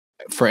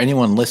for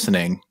anyone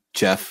listening,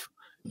 Jeff,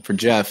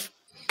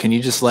 can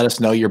you just let us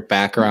know your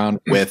background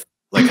with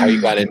like how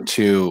you got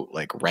into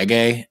like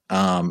reggae,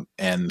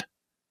 and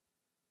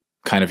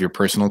kind of your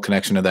personal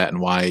connection to that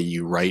and why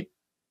you write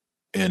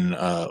in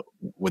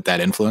with that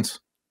influence?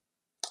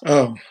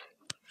 Oh,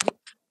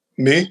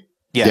 me?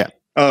 Yeah.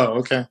 Oh,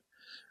 okay.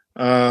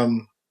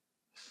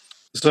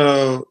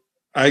 So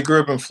I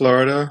grew up in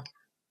Florida.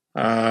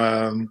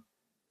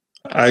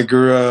 I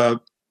grew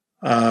up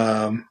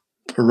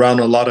around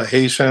a lot of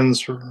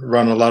Haitians,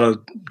 around a lot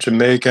of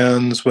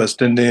Jamaicans,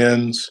 West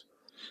Indians,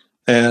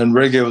 and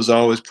reggae was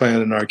always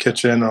playing in our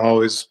kitchen,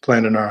 always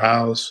playing in our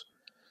house.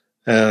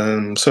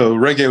 And so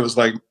reggae was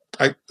like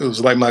it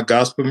was like my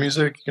gospel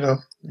music,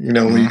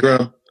 when you grow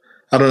up.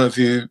 I don't know if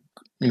a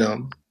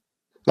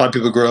lot of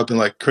people grow up in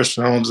like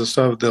Christian homes and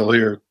stuff, they'll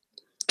hear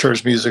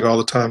church music all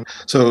the time.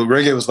 So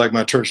reggae was like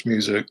my church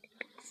music.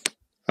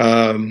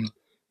 And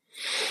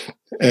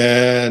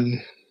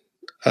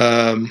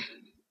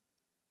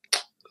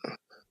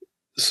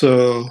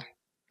so,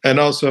 and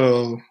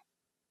also,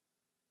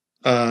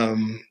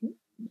 it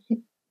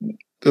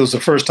was the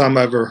first time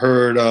I ever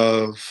heard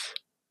of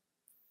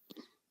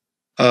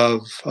a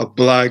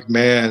black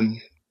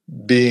man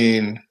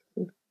being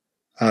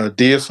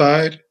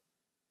deified,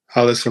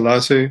 Haile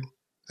Selassie,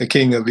 the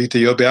king of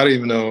Ethiopia. I didn't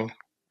even know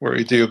where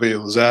Ethiopia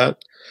was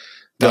at.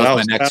 That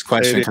was my next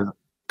question,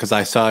 because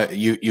I saw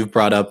you've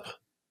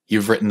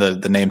written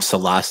the name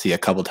Selassie a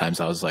couple times.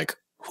 I was like,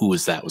 who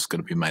was that? Was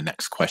going to be my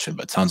next question,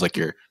 but sounds like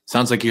you're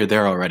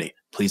there already.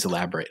 Please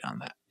elaborate on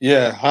that.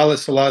 Yeah, Haile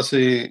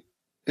Selassie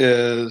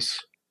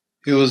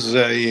he was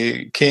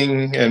a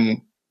king,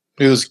 and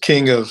he was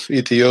king of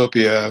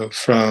Ethiopia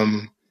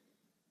from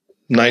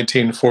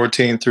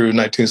 1914 through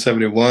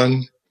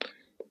 1971.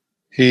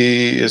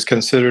 He is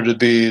considered to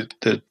be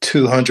the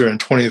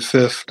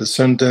 225th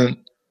descendant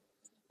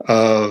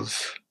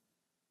of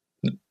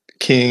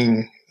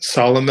King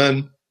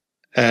Solomon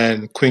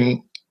and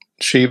Queen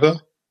Sheba,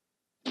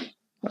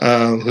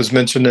 who's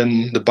mentioned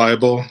in the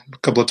Bible a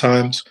couple of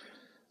times.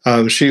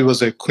 She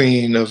was a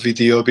queen of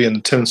Ethiopia in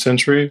the 10th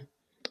century.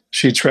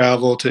 She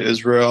traveled to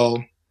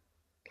Israel,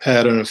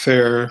 had an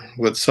affair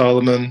with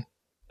Solomon.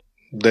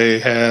 They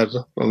had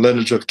a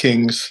lineage of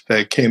kings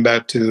that came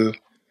back to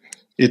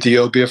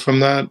Ethiopia from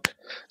that.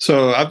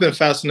 So I've been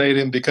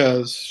fascinated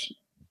because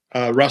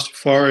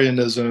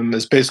Rastafarianism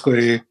is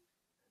basically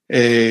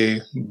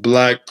a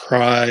black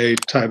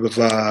pride type of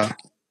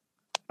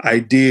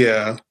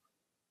idea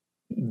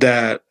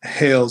that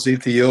hails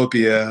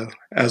Ethiopia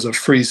as a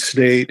free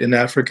state in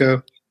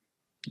Africa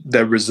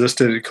that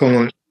resisted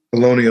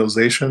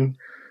colonialization.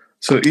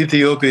 So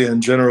Ethiopia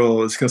in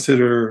general is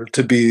considered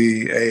to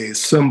be a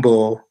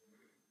symbol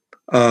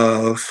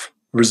of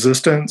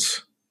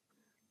resistance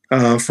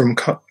from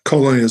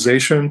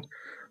colonization.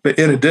 But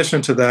in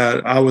addition to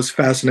that, I was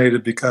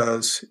fascinated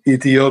because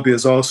Ethiopia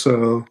is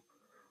also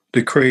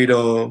the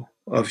cradle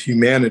of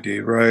humanity,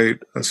 right?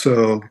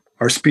 So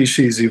our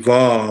species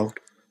evolved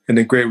in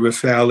the Great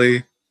Rift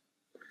Valley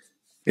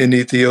in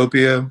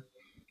Ethiopia.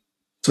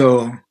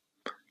 So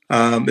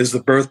is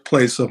the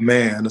birthplace of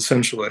man,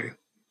 essentially,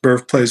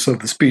 birthplace of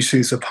the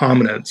species of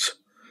hominids,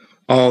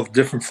 all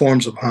different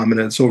forms of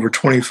hominids, over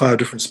 25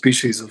 different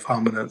species of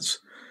hominids.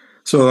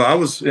 So I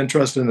was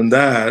interested in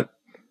that,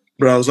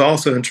 but I was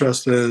also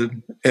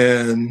interested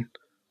in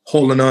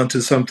holding on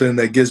to something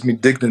that gives me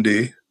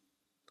dignity.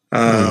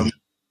 I'm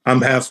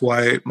half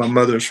white. My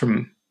mother's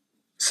from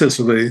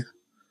Sicily,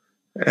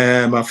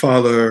 and my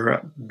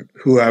father,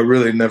 who I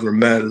really never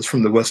met, is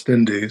from the West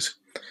Indies.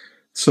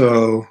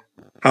 So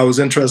I was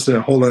interested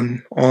in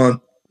holding on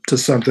to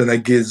something that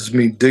gives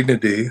me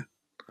dignity,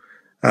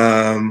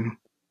 and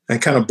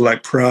kind of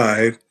black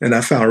pride. And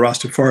I found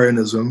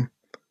Rastafarianism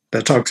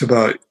that talks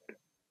about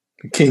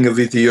the king of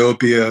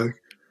Ethiopia,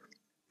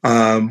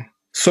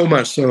 so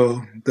much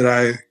so that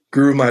I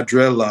grew my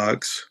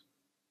dreadlocks.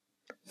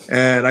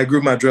 And I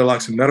grew my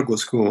dreadlocks in medical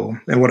school.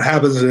 And what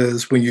happens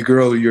is when you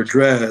grow your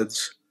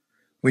dreads,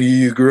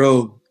 they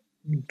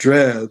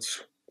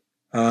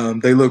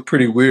look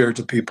pretty weird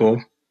to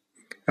people.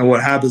 And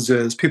what happens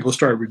is people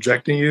start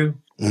rejecting you.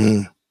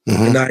 And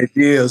the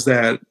idea is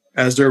that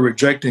as they're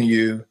rejecting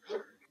you,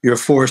 you're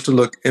forced to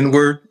look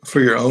inward for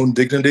your own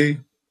dignity,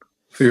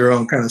 for your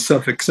own kind of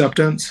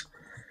self-acceptance.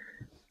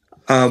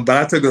 But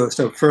I took it a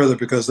step further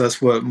because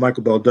that's what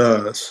Michael Bell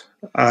does.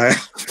 I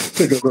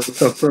took it a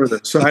step further.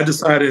 So I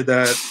decided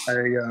that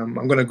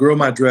I'm going to grow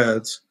my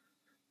dreads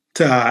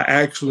to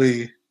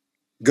actually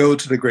go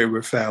to the Great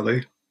Rift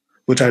Valley,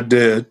 which I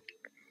did.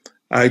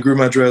 I grew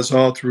my dreads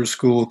all through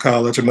school,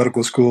 college, and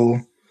medical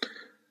school.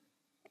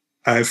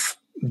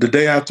 The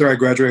day after I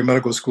graduated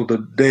medical school,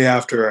 the day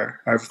after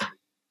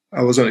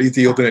I was on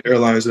Ethiopian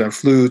Airlines and I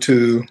flew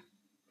to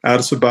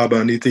Addis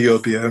Ababa in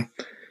Ethiopia.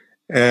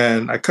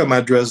 And I cut my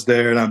dreads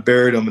there and I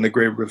buried them in the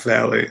Great Rift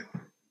Valley.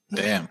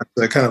 Damn.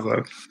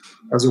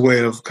 As a way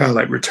of kind of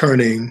like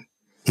returning.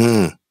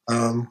 So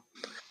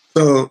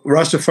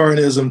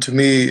Rastafarianism to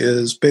me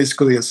is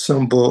basically a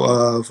symbol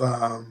of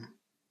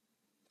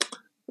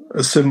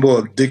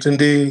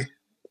dignity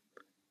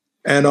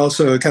And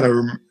also, it kind of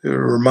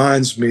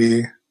reminds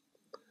me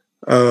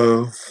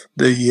of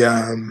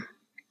the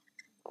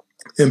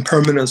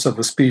impermanence of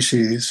a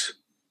species,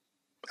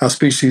 how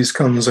species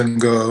comes and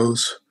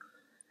goes.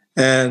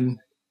 And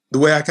the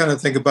way I kind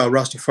of think about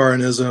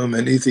Rastafarianism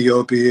and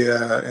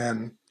Ethiopia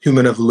and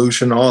human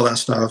evolution, all that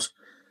stuff,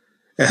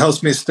 it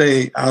helps me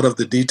stay out of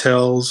the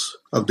details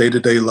of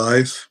day-to-day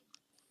life.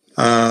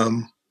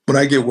 When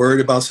I get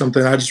worried about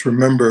something, I just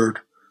remembered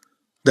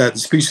that the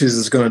species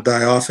is going to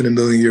die off in a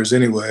million years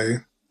anyway.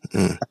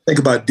 I think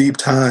about deep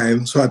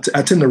time. So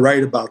I tend to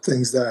write about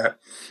things that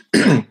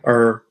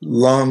are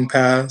long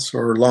past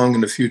or long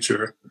in the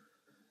future.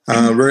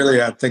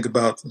 Rarely I think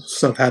about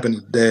stuff happening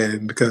today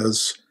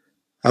because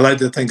I like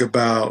to think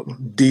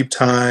about deep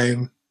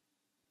time,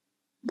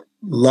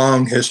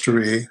 long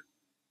history,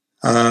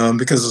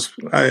 because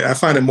I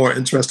find it more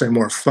interesting,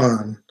 more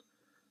fun.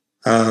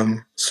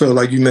 So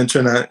like you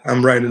mentioned,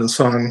 I'm writing a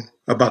song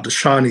about the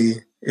Shawnee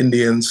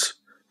Indians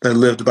that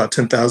lived about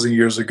 10,000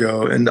 years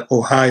ago in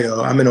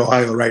Ohio. I'm in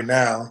Ohio right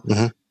now.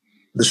 Mm-hmm.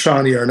 The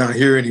Shawnee are not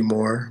here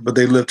anymore, but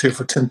they lived here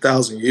for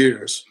 10,000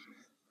 years.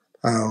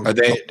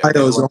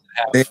 Ohio is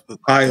only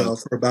Ohio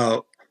for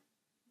about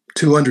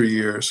 200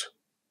 years,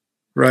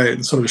 right?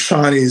 And so the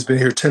Shawnee's been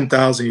here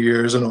 10,000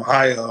 years in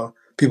Ohio.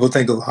 People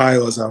think of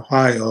Ohio as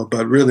Ohio,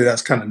 but really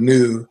that's kind of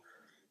new.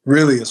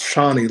 Really, it's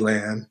Shawnee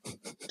land.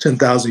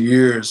 10,000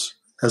 years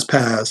has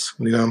passed,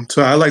 you know?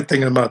 So I like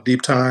thinking about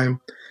deep time.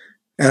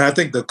 And I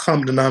think the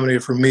common denominator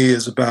for me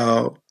is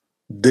about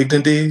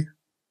dignity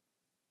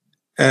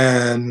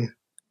and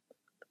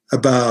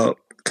about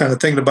kind of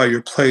thinking about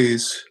your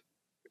place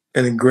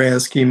in the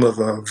grand scheme of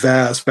a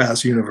vast,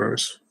 vast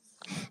universe.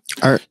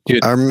 Our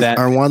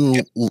one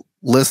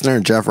listener,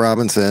 Jeff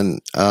Robinson,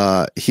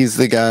 he's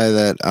the guy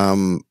that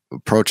I'm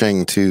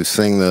approaching to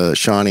sing the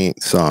Shawnee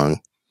song.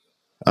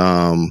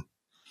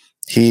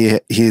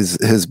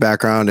 His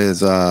background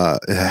is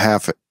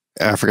half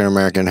African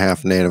American,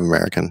 half Native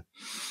American.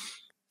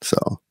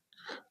 So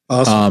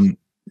awesome.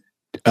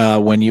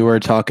 When you were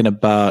talking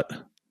about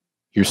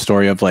your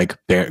story of like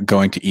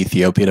going to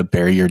Ethiopia to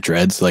bury your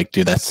dreads, like,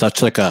 dude, that's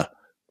like a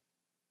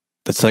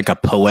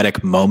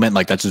poetic moment.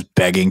 Like, that's just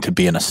begging to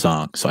be in a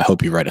song. So I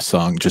hope you write a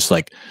song, just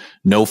like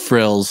no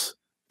frills,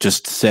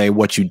 just say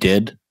what you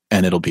did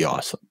and it'll be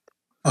awesome.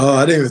 Oh,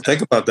 I didn't even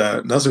think about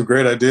that. That's a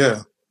great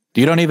idea.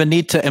 You don't even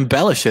need to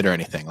embellish it or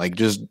anything. Like,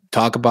 just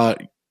talk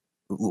about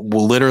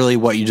literally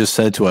what you just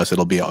said to us.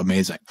 It'll be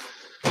amazing.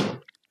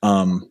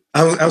 I'm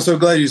so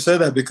glad you said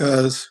that,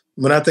 because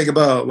when I think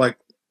about like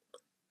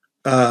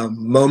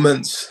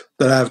moments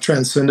that I've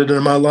transcended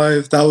in my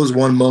life, that was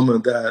one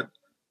moment that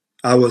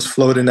I was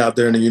floating out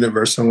there in the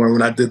universe somewhere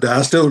when I did that.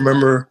 I still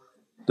remember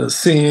the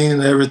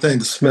scene, everything,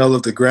 the smell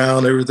of the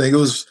ground, everything. It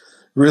was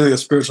really a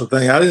spiritual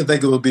thing. I didn't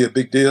think it would be a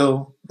big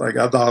deal. Like,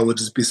 I thought it would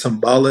just be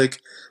symbolic.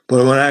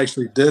 But when I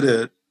actually did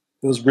it,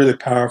 it was really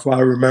powerful. I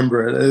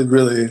remember it. It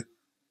really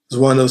was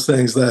one of those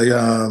things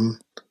that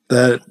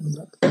that,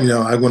 you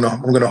know, I'm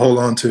gonna hold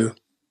on to.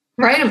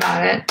 Write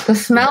about it, the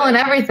smell and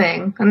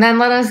everything, and then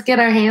let us get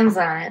our hands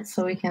on it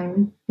so we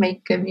can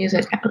make good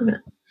music out of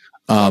it.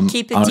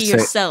 Keep it to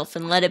yourself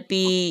and let it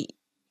be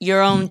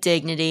your own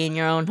dignity and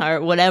your own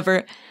heart,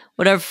 whatever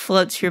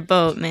floats your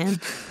boat, man.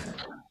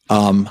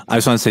 I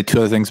just want to say two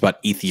other things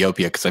about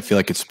Ethiopia, because I feel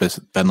like it's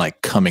been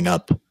like coming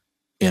up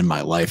in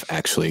my life,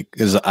 actually,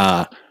 because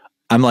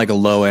I'm like a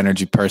low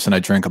energy person. I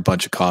drink a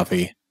bunch of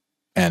coffee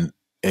and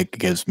it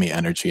gives me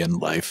energy in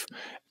life.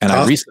 And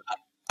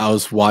I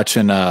was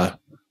watching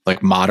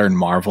like Modern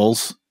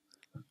Marvels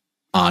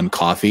on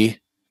coffee,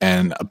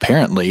 and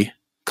apparently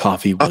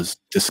coffee was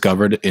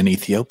discovered in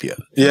Ethiopia.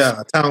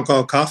 Yeah, a town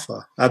called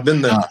Kaffa. I've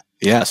been there.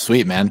 Yeah,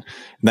 sweet, man. And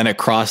then it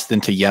crossed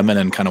into Yemen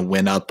and kind of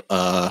went up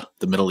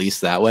the Middle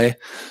East that way.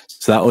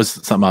 So that was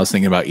something I was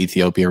thinking about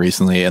Ethiopia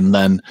recently. And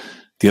then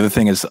the other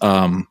thing is,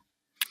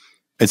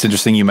 it's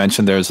interesting you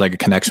mentioned there's like a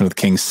connection with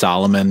King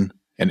Solomon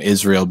and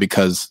Israel,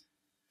 because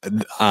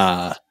in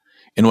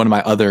one of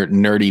my other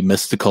nerdy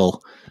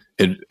mystical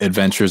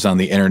adventures on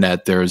the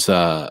internet, there's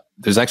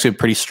actually a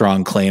pretty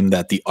strong claim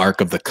that the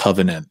Ark of the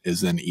Covenant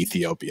is in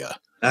Ethiopia.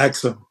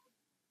 Excellent.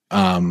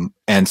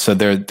 And so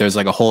there's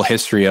like a whole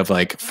history of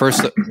like,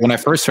 when I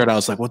first heard, I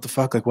was like, what the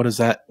fuck? Like, what is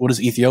that? What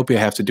does Ethiopia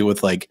have to do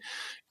with like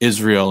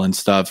Israel and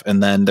stuff?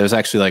 And then there's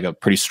actually like a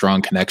pretty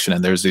strong connection.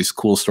 And there's these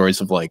cool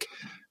stories of like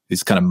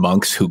these kind of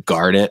monks who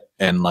guard it.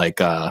 And like,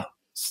 I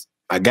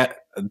get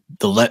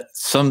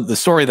the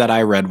story that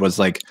I read was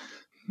like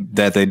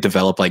that they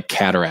develop like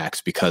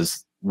cataracts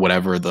because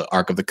whatever the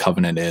Ark of the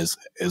Covenant is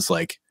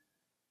like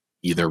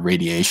either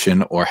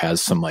radiation or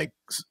has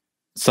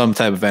some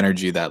type of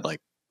energy that like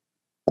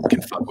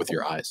can fuck with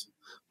your eyes.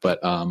 But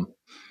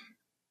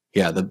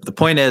yeah, the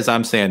point is,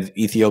 I'm saying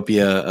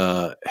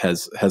Ethiopia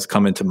has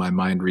come into my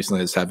mind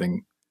recently as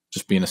having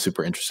just being a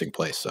super interesting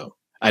place. So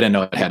I didn't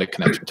know it had a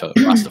connection to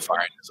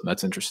Rastafarianism.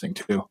 That's interesting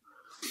too.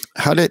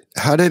 How did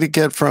it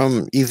get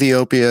from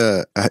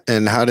Ethiopia,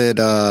 and how did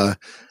the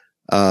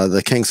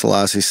King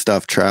Selassie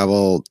stuff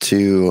travel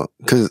to?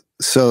 Because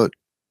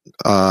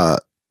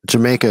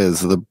Jamaica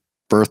is the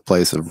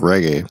birthplace of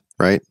reggae,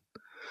 right?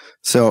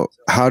 So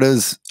how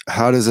does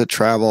it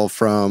travel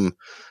from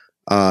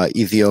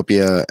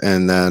Ethiopia,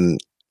 and then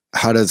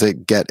how does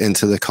it get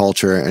into the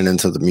culture and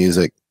into the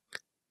music?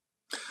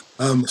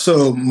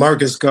 So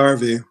Marcus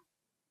Garvey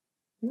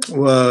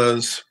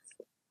was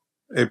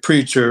a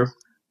preacher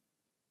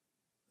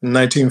in the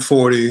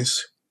 1940s.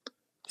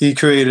 He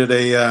created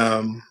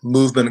a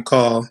movement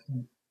called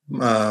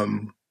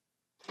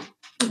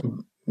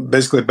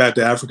basically Back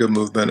to Africa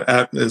movement.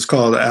 It's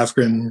called the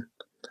African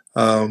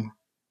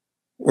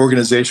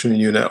Organization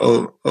Unit,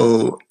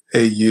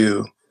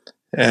 OAU.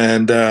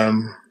 And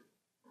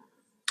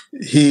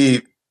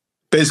he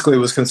basically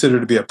was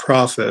considered to be a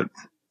prophet.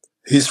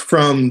 He's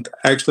from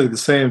actually the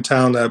same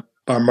town that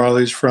Bob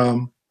Marley's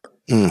from,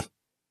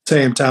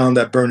 same town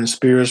that Burning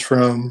Spear's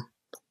from,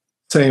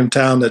 same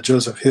town that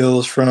Joseph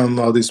Hill's from,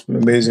 all these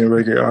amazing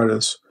reggae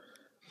artists.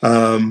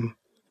 And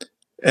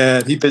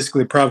he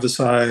basically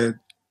prophesied,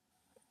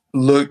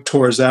 look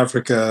towards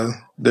Africa,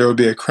 there will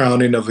be a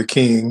crowning of a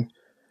king.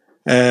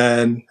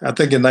 And I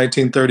think in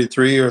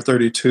 1933 or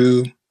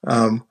 32,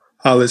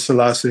 Haile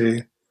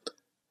Selassie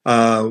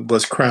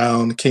was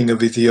crowned king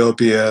of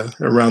Ethiopia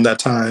around that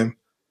time,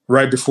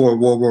 right before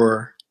World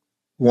War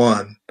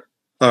One,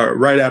 or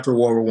right after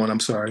World War One. I'm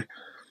sorry.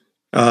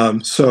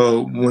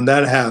 So when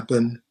that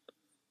happened,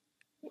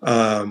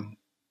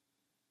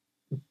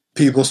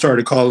 people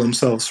started calling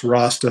themselves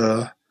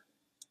Rasta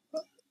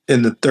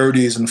in the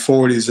 30s and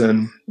 40s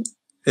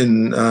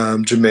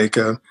in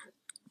Jamaica.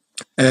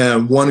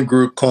 And one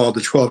group called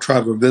the 12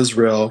 Tribe of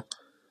Israel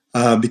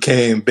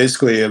became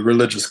basically a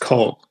religious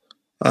cult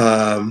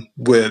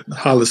with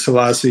Haile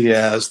Selassie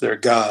as their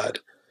god.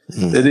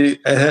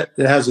 It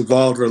has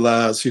evolved over the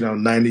last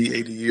 90,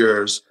 80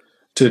 years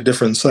to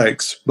different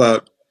sects.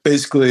 But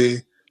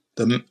basically,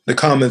 the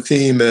common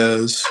theme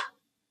is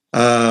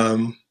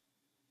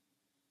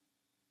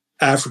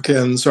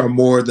Africans are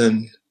more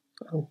than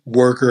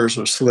workers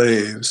or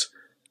slaves.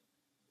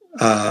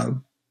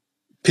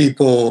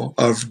 People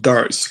of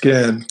dark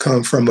skin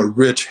come from a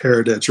rich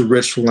heritage, a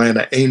rich land,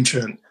 an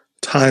ancient,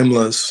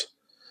 timeless,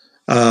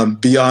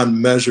 beyond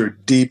measure,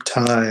 deep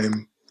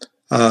time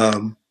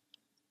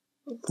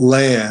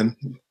land,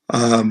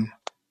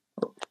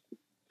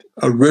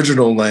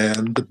 original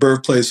land, the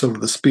birthplace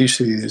of the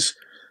species,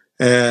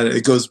 and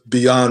it goes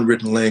beyond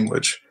written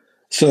language.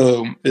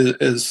 So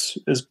it's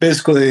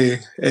basically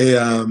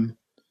a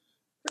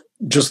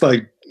just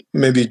like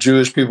maybe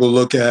Jewish people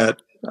look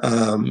at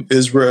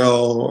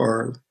Israel,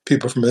 or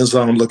people from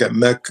Islam look at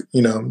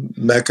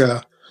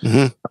Mecca.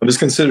 It's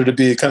considered to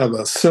be kind of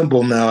a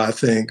symbol now, I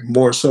think,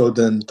 more so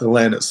than the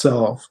land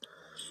itself.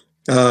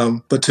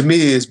 But to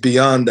me, it's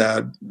beyond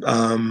that,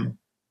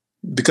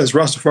 because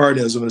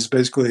Rastafarianism is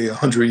basically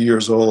 100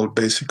 years old,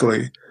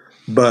 basically.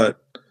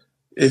 But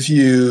if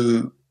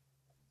you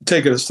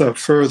take it a step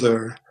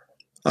further,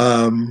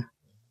 one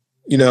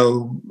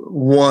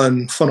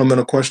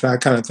fundamental question I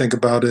kind of think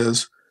about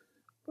is,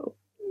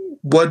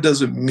 what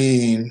does it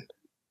mean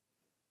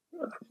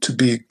to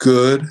be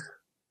good?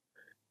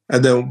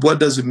 And then what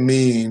does it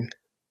mean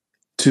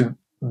to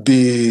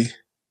be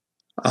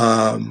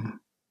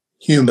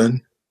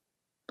human?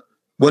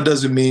 What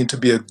does it mean to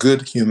be a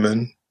good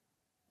human?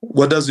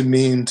 What does it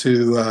mean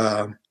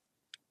to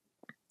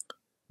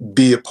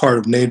be a part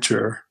of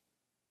nature?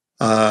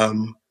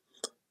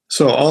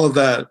 So all of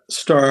that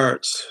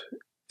starts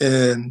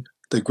in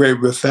the Great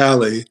Rift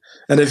Valley.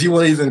 And if you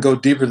want to even go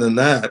deeper than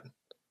that,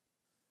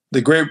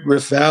 the Great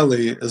Rift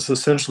Valley is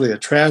essentially a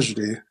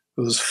tragedy. It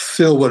was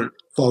filled with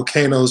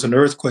volcanoes and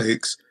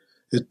earthquakes.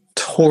 It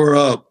tore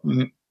up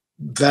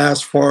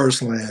vast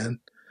forest land.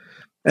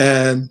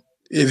 And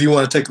if you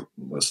want to take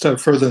a step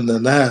further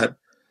than that,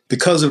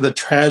 because of the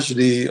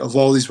tragedy of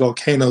all these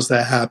volcanoes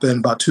that happened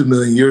about 2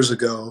 million years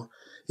ago,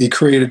 he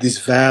created these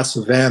vast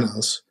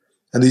savannas.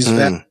 And these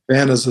vast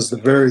savannas is the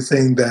very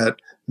thing that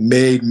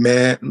made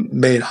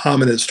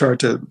hominids start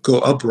to go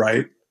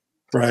upright,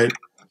 right?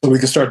 So we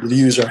can start to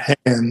use our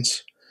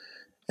hands.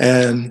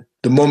 And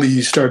the moment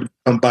you start to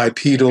become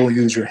bipedal,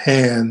 use your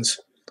hands,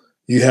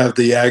 you have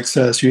the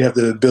access, you have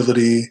the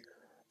ability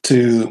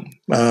to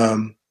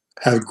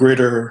have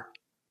greater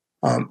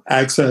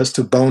access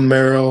to bone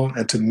marrow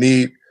and to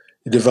meat.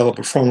 You develop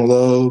a frontal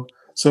lobe.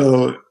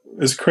 So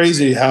it's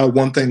crazy how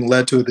one thing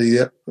led to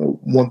the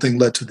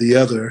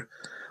other.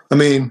 I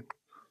mean,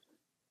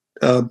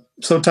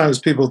 sometimes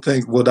people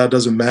think, well, that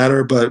doesn't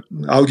matter, but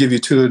I'll give you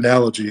two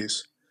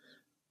analogies.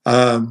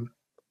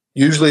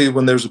 Usually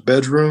when there's a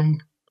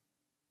bedroom,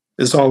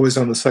 it's always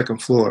on the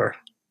second floor,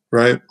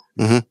 right?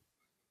 Mm-hmm.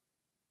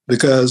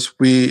 Because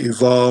we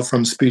evolved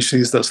from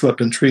species that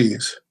slept in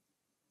trees,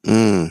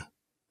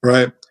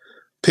 right?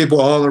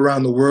 People all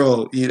around the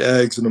world eat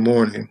eggs in the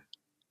morning,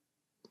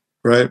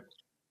 right?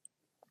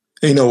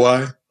 And you know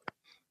why?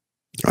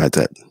 Right.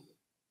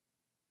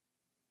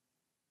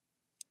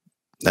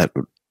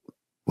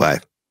 Why?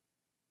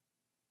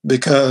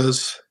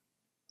 Because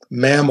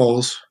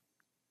mammals,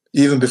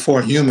 even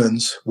before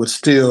humans, would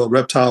steal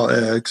reptile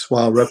eggs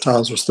while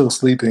reptiles were still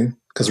sleeping,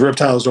 because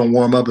reptiles don't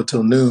warm up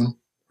until noon,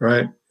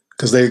 right?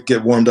 Because they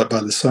get warmed up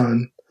by the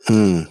sun.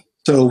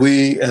 So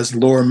we, as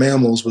lower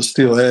mammals, would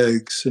steal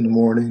eggs in the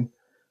morning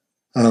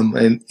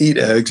and eat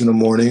eggs in the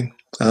morning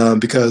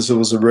because it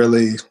was a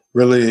really,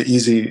 really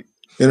easy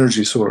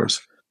energy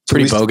source.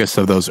 Pretty bogus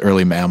of those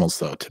early mammals,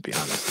 though, to be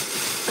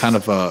honest. Kind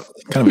of a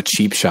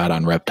cheap shot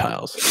on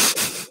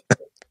reptiles.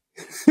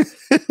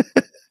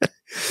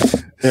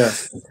 Yeah.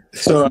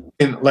 So, I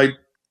mean, like,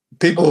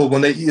 people,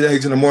 when they eat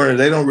eggs in the morning,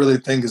 they don't really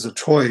think it's a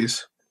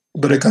choice,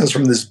 but it comes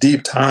from this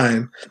deep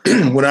time.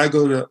 When I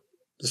go to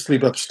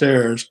sleep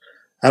upstairs,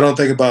 I don't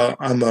think about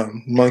I'm a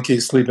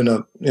monkey sleeping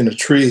up in a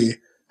tree.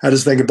 I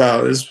just think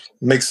about it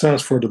makes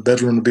sense for the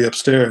bedroom to be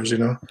upstairs, you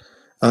know?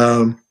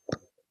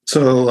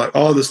 So like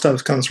all this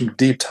stuff comes from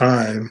deep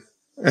time.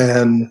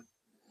 And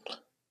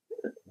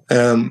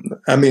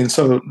I mean,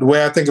 so the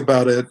way I think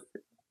about it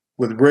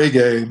with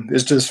reggae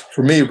is just,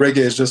 for me, reggae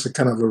is just a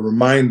kind of a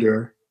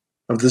reminder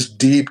of this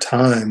deep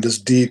time, this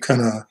deep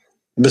kind of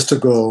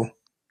mystical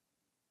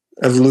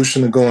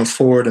evolution of going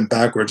forward and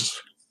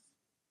backwards.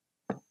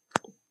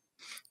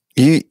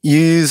 You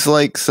use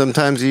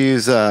sometimes you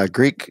use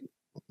Greek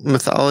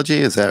mythology.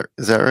 Is that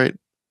right?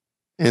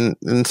 In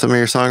some of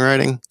your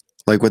songwriting,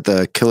 like with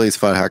the Achilles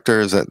fought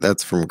Hector,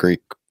 that's from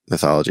Greek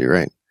mythology,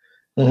 right?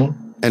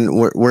 Mm-hmm.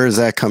 And where does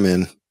that come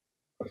in?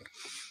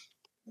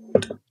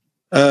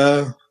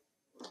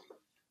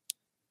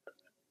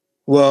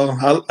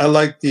 Well, I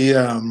like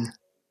I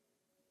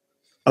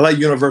like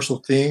universal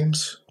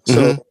themes.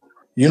 So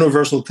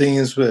universal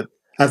themes, but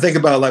I think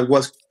about like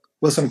what's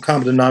some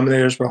common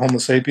denominators for Homo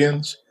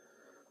sapiens.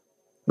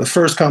 The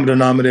first common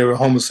denominator of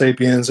Homo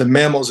sapiens and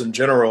mammals in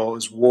general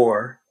is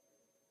war.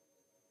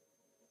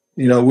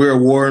 You know, we're a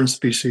warring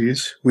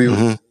species. We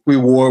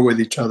war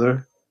with each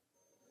other.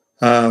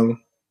 You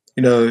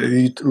know,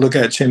 you look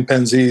at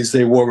chimpanzees,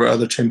 they war with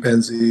other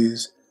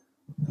chimpanzees.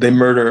 They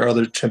murder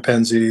other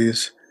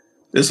chimpanzees.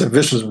 It's a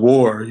vicious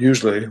war,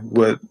 usually,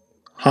 with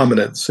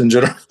hominids in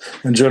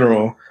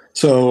general.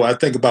 So I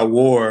think about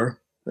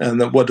war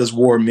and what does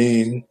war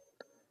mean?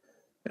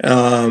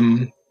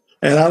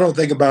 And I don't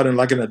think about it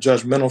like in a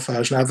judgmental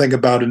fashion. I think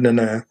about it in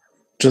a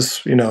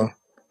just, you know,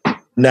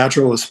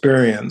 natural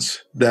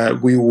experience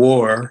that we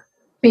war.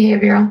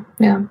 Behavioral,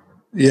 yeah.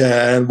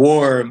 Yeah, and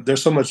war,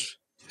 there's so much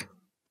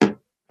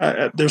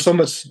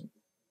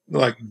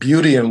like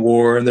beauty in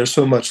war, and there's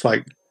so much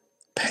like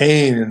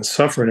pain and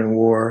suffering in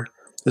war.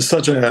 It's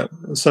such a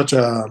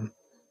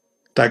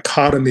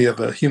dichotomy of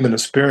a human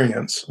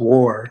experience,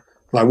 war.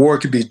 Like war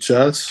can be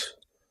just,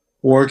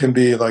 war can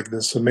be like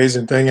this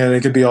amazing thing, and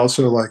it can be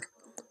also like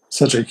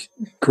such a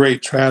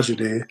great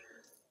tragedy.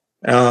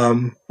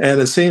 And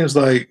it seems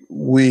like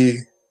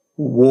we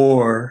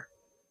war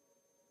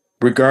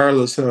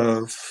regardless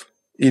of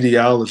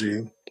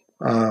ideology.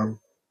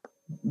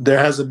 There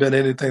hasn't been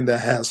anything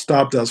that has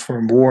stopped us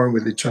from warring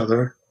with each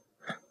other.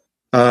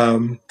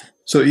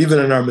 So even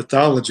in our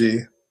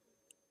mythology,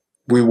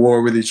 we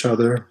war with each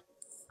other.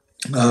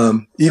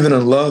 Even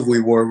in love,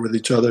 we war with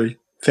each other.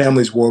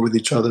 Families war with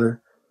each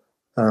other.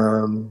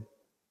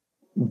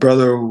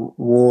 Brother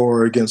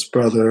war against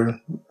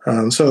brother.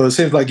 So it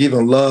seems like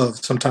even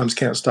love sometimes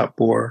can't stop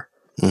war.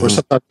 Or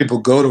sometimes people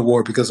go to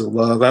war because of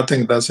love. I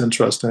think that's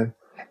interesting.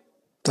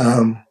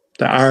 The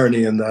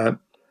irony in that.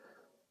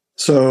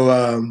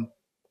 So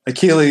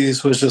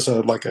Achilles was just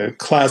like a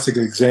classic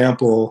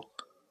example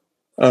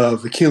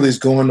of Achilles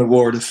going to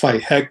war to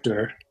fight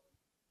Hector.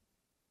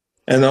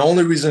 And the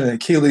only reason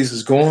Achilles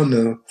is going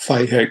to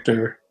fight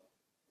Hector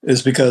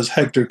is because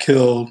Hector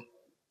killed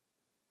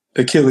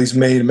Achilles'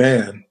 main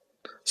man.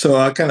 So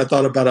I kind of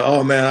thought about it.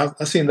 Oh man,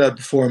 I've seen that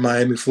before in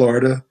Miami,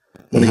 Florida.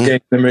 When a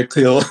gang member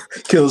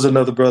kills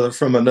another brother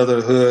from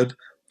another hood,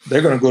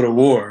 they're going to go to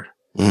war.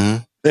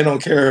 They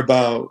don't care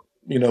about,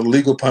 you know,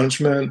 legal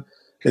punishment.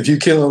 If you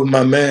kill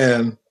my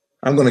man,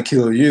 I'm going to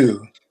kill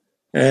you.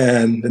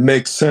 And it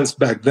makes sense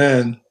back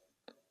then.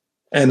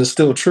 And it's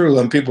still true.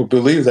 And people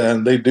believe that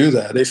and they do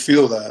that. They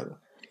feel that.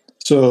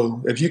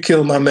 So if you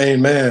kill my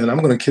main man,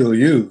 I'm going to kill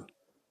you.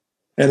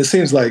 And it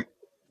seems like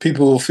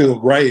people will feel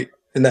right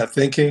in that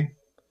thinking.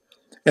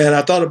 And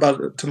I thought about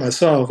it to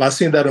myself. I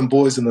seen that in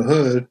Boys in the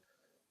Hood,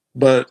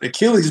 but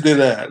Achilles did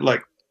that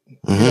like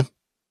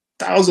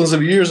thousands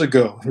of years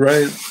ago,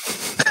 right?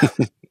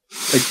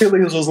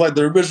 Achilles was like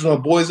the original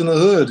Boys in the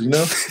Hood, you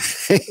know?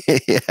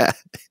 Yeah.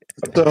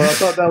 So I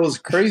thought that was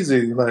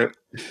crazy. Like,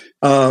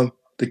 the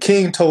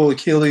king told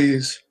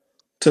Achilles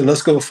to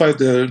let's go fight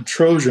the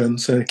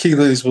Trojans, and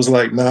Achilles was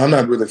like, "No, I'm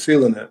not really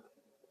feeling it."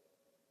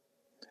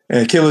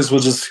 And Achilles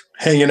was just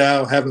hanging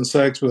out, having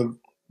sex with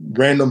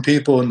random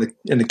people in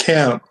the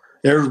camp.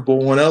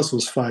 Everyone else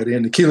was fighting,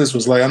 and Achilles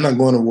was like, "I'm not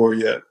going to war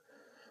yet."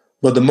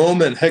 But the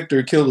moment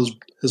Hector killed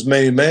his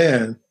main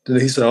man, then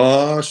he said,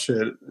 "Oh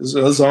shit,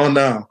 it's on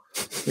now.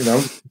 You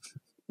know,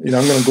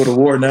 I'm going to go to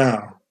war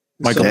now."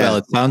 Michael Bell,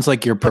 it sounds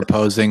like you're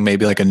proposing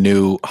maybe like a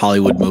new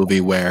Hollywood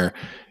movie where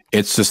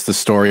it's just the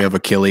story of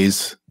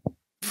Achilles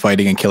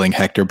fighting and killing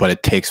Hector, but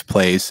it takes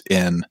place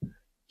in,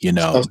 you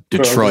know,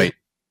 Detroit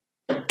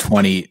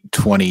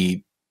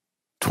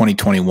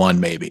 2021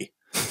 maybe.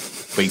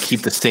 but you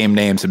keep the same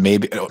names and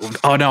maybe.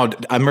 Oh no,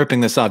 I'm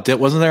ripping this off.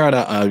 Wasn't there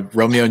a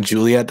Romeo and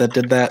Juliet that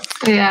did that?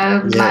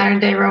 Yeah, modern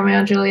day Romeo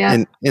and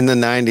Juliet. In the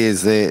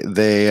 90s,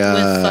 they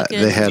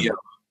had Leo.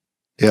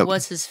 Yep.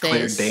 What's his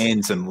Claire face?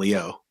 Danes and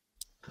Leo.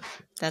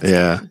 That's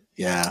Yeah. him.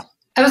 Yeah.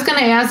 I was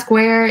gonna ask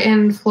where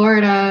in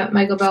Florida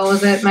Michael Bell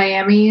was, it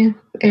Miami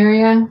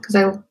area? Because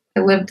I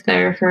lived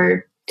there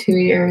for 2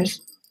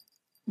 years.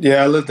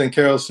 Yeah, I lived in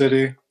Carroll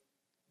City.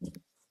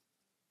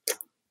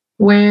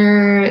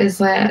 Where is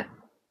that?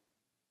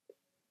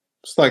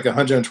 It's like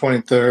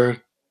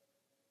 123rd.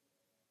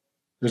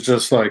 It's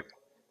just like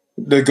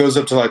it goes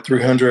up to like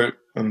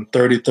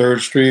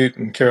 333rd Street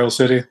in Carroll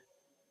City.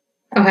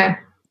 Okay.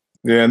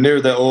 Yeah, near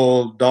the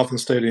old Dolphin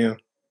Stadium.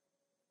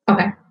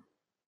 Okay.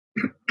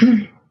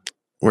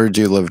 Where'd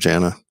you live,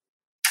 Jana?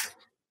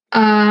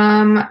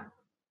 I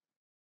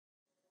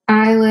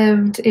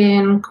lived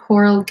in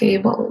Coral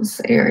Gables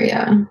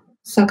area,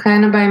 so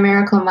kind of by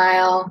Miracle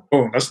Mile.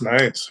 Oh, that's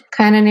nice.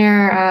 Kind of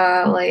near,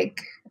 I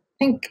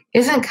think,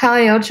 isn't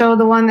Calle Ocho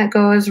the one that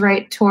goes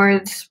right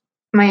towards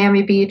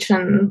Miami Beach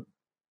and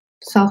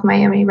South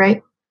Miami,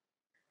 right?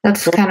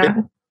 That's kind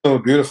of so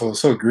beautiful,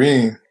 so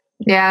green.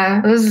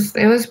 Yeah,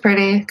 it was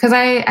pretty because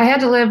I had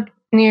to live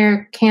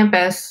near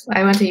campus.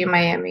 I went to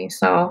UMiami,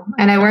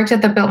 and I worked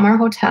at the Biltmore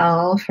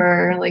Hotel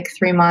for like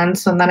 3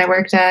 months, and then I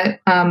worked at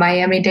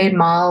Miami-Dade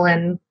Mall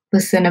and the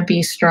Cine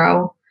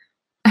Bistro.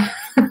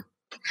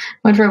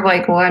 Went from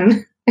like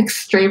one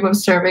extreme of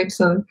serving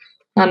to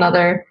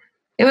another.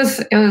 It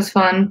was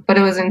fun, but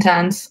it was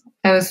intense.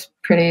 I was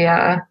pretty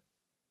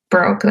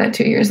broke that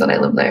 2 years that I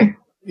lived there.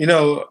 You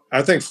know,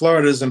 I think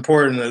Florida is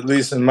important, at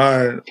least in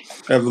my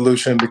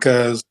evolution,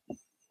 because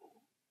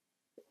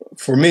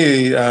for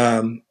me,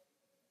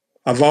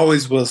 I've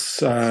always was,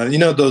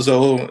 those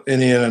old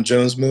Indiana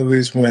Jones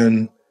movies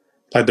when,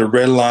 like, the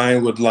red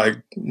line would,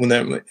 like,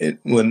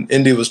 when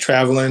Indy was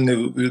traveling,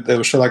 they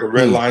would show like a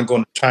red line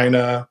going to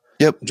China,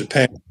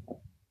 Japan,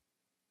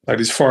 like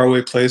these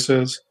faraway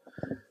places.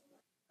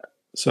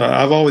 So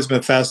I've always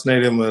been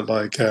fascinated with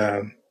like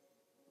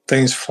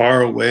things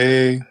far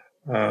away,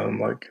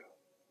 like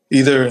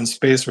either in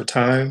space or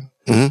time.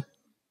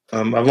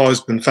 Mm-hmm. I've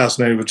always been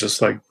fascinated with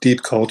just like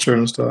deep culture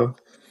and stuff.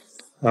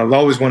 I've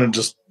always wanted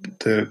just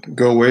to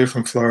go away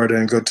from Florida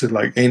and go to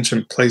like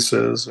ancient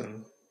places,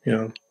 and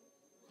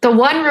The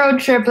one road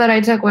trip that I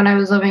took when I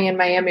was living in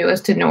Miami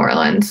was to New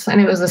Orleans, and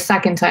it was the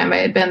second time I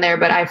had been there.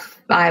 But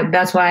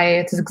that's why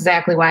it's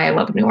exactly why I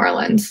love New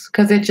Orleans,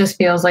 because it just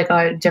feels like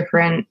a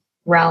different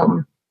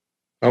realm.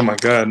 Oh my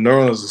God, New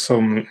Orleans is so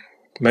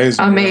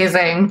amazing.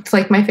 Amazing! It's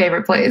like my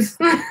favorite place.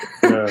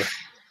 Yeah.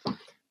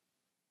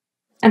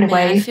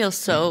 Anyway, Man, I feel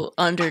so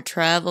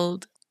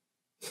under-traveled.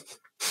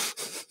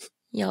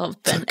 Y'all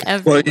have been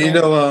everywhere.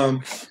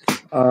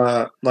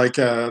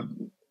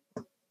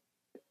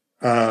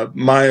 Well,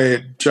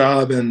 my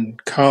job in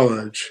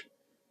college,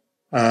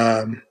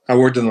 I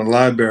worked in the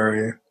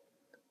library,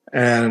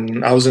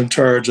 and I was in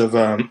charge of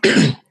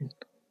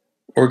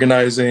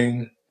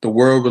organizing the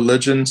world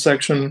religion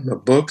section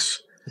of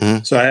books.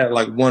 Mm-hmm. So I had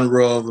like one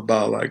row of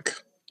about like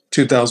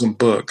 2,000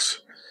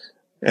 books,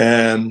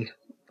 and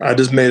I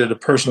just made it a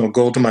personal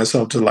goal to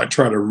myself to like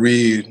try to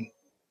read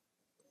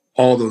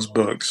all those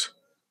books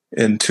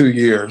in 2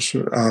 years.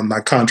 My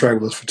contract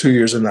was for 2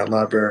 years in that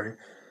library.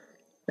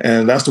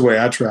 And that's the way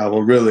I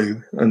travel,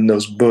 really, in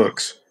those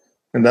books.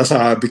 And that's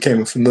how I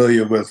became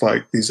familiar with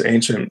like these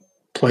ancient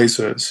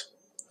places.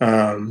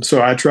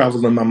 So I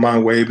traveled in my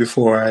mind way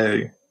before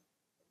I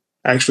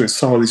actually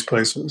saw these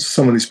places,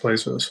 some of these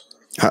places.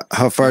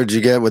 How far did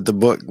you get with the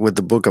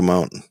book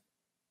amount?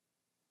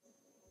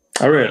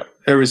 I read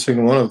every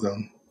single one of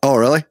them. Oh,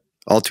 really?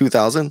 All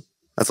 2,000?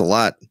 That's a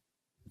lot.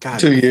 God,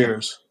 2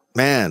 years.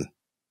 Man,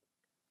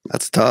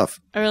 that's tough.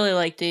 I really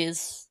like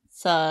these.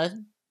 It's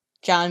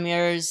John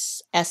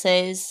Muir's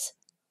essays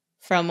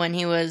from when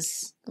he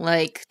was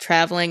like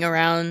traveling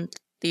around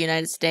the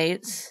United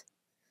States.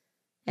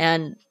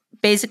 And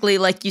basically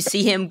like you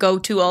see him go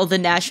to all the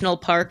national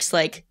parks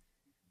like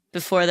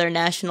before they're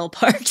national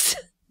parks.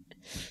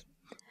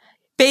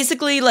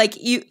 Basically like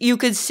you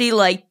could see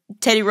like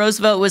Teddy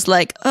Roosevelt was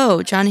like,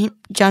 "Oh,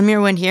 John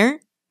Muir went here?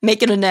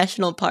 Make it a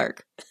national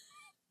park."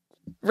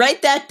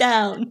 Write that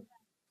down.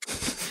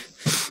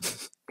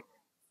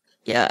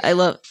 Yeah, I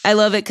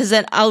love it because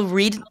then I'll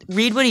read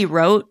what he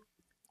wrote,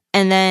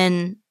 and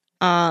then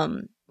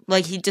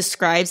like he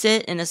describes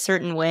it in a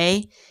certain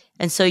way,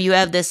 and so you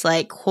have this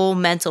like whole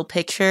mental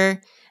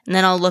picture, and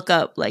then I'll look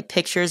up like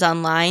pictures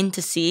online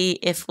to see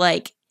if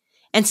like,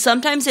 and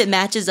sometimes it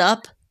matches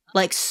up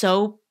like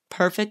so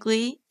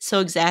perfectly,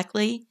 so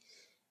exactly,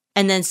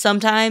 and then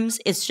sometimes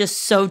it's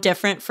just so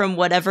different from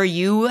whatever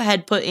you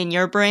had put in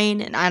your brain,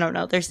 and I don't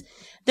know.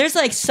 There's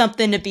like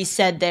something to be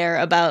said there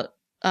about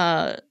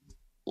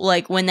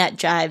like when that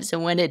jives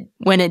and when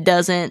it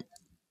doesn't.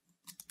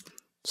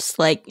 Just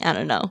like, I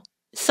don't know.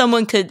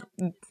 Someone could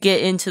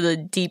get into the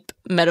deep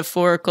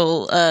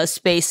metaphorical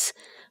space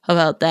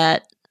about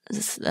that.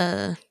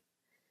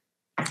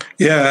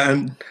 Yeah,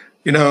 and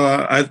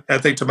I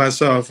think to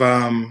myself,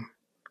 when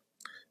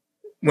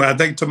I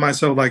think to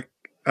myself, like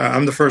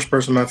I'm the first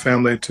person in my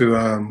family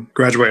to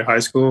graduate high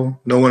school.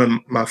 No one in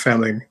my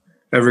family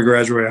ever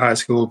graduated high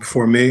school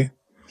before me.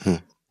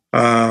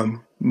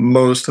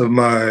 Most of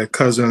my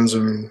cousins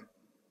and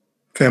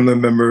family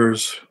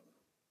members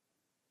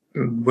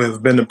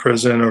have been in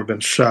prison or been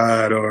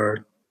shot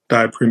or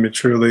died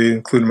prematurely,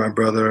 including my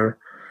brother.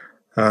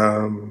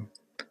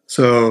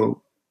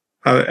 So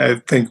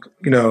I think,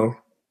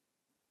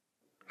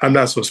 I'm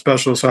not so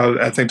special. So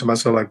I think to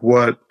myself, like,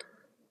 what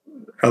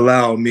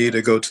allowed me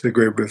to go to the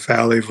Great Rift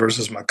Valley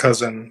versus my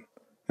cousin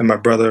and my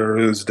brother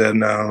who's dead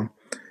now?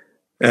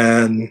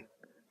 And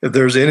if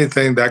there's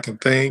anything that I can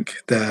think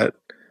that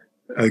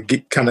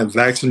kind of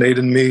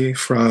vaccinated me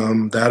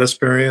from that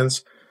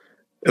experience,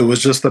 it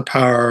was just the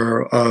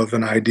power of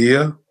an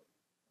idea.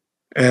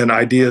 And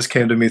ideas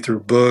came to me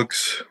through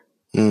books,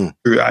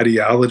 through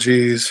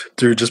ideologies,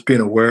 through just being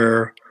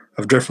aware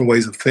of different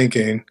ways of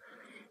thinking.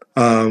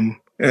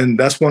 And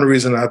that's one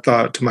reason I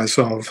thought to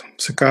myself,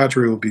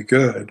 psychiatry would be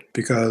good,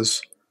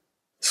 because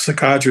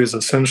psychiatry is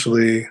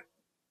essentially,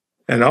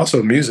 and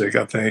also music,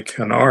 I think,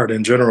 and art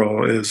in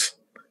general, is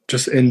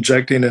just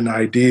injecting an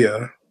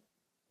idea.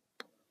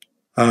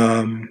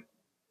 And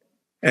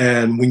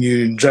when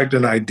you inject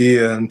an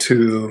idea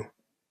into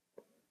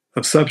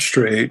a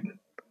substrate,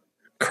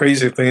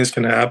 crazy things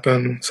can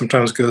happen,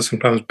 sometimes good,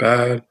 sometimes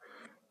bad.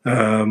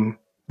 But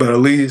at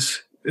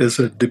least it's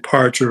a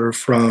departure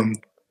from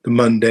the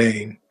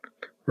mundane,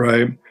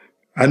 right?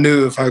 I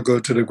knew if I go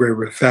to the Great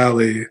Rift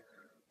Valley,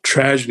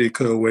 tragedy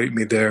could await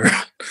me there.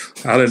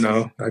 I don't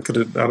know. I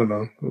don't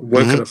know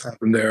what could have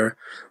happened there.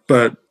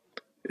 But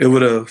it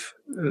would have,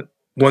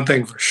 one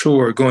thing for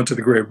sure, going to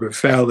the Great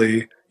Rift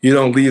Valley, you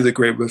don't leave the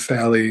Great Rift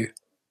Valley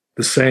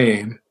the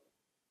same.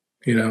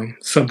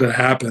 Something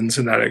happens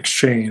in that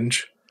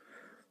exchange.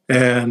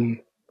 And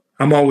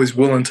I'm always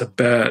willing to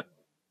bet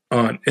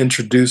on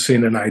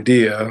introducing an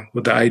idea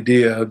with the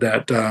idea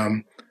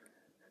that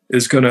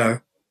is going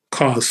to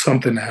cause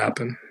something to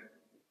happen.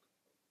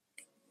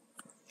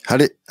 How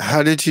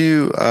did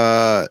you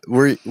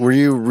were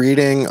you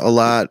reading a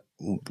lot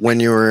when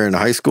you were in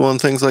high school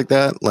and things like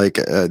that? Like,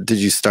 did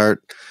you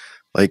start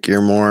like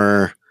your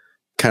more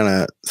kind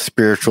of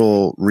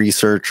spiritual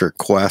research or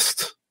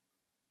quest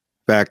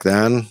back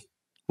then?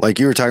 Like,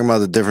 you were talking about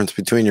the difference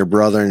between your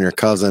brother and your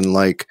cousin.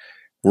 Like,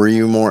 were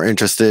you more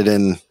interested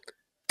in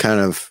kind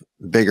of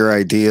bigger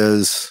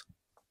ideas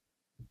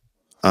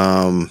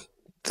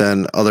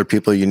than other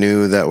people you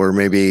knew that were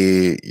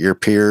maybe your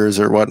peers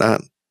or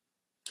whatnot?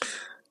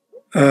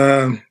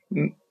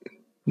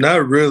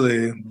 Not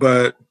really,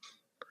 but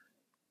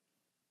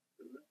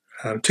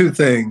two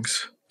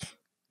things.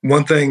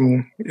 One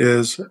thing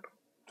is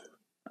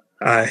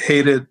I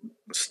hated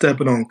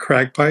stepping on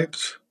crack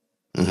pipes.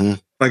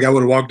 Like, I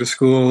would walk to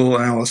school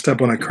and I would step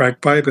on a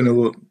crack pipe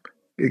and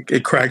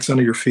it cracks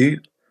under your feet.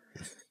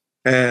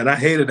 And I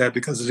hated that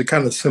because it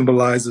kind of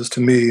symbolizes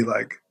to me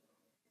like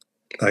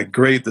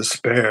great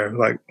despair.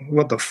 Like,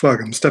 what the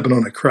fuck? I'm stepping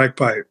on a crack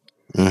pipe.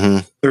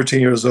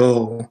 13 years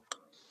old.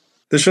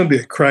 There shouldn't be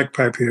a crack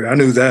pipe here. I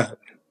knew that.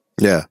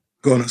 Yeah.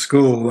 Going to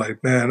school,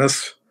 like, man,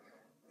 that's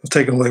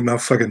taking away my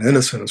fucking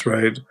innocence,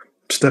 right?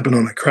 Stepping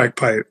on a crack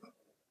pipe,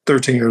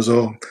 13 years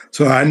old.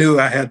 So I knew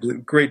I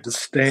had great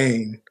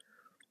disdain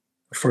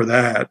for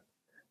that.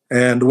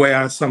 And the way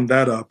I summed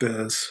that up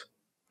is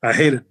I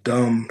hated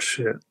dumb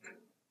shit.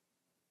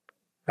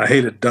 I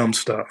hated dumb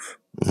stuff.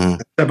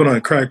 Stepping on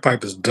a crack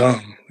pipe is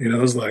dumb.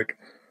 It's like,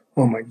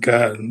 oh my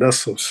God, that's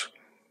so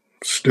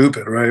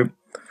stupid, right?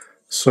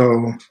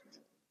 So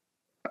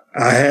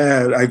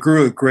I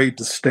grew a great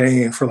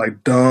disdain for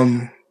like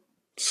dumb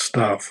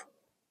stuff.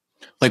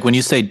 Like, when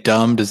you say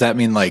dumb, does that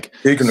mean like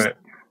ignorant?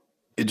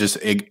 It just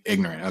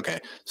ignorant. Okay.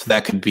 So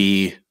that could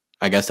be,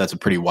 I guess that's a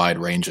pretty wide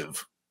range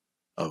of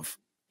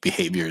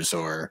behaviors,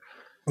 or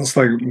it's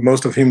like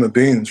most of human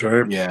beings,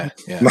 right? Yeah.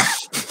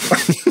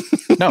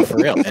 No, for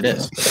real, it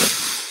is.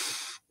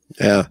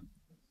 Yeah.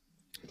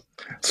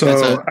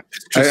 So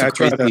I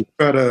try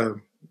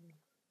to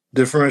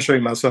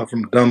differentiate myself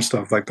from dumb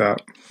stuff like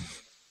that.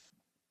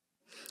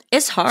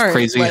 It's hard. It's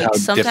crazy like, how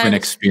sometimes different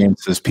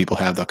experiences people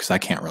have, though, because I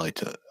can't relate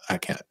to. I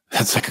can't.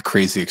 That's like a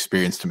crazy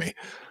experience to me.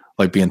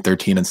 Like, being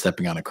 13 and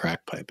stepping on a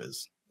crack pipe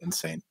is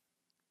insane.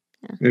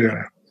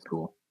 Yeah.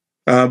 Cool.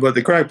 But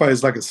the crack pipe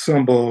is like a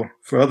symbol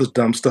for other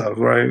dumb stuff,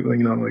 right? Like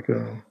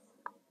the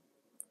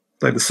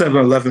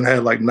 7-Eleven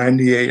had like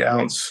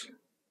 98-ounce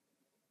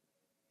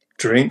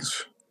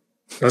drinks.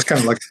 That's kind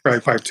of like a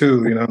crack pipe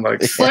too, like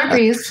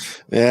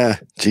Slurpees. Yeah,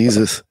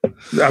 Jesus.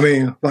 I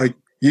mean, like,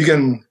 you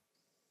can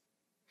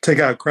take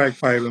out a crack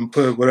pipe and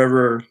put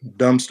whatever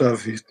dumb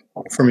stuff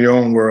from your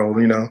own world,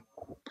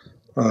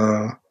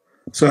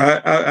 So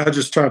I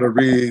just try to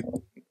read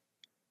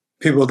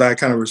people that I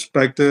kind of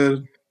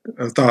respected.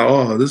 I thought,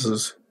 oh,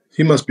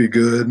 he must be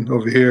good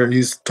over here.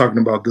 He's talking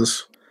about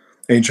this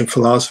ancient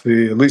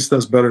philosophy. At least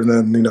that's better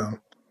than,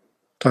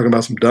 talking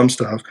about some dumb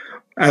stuff.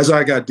 As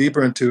I got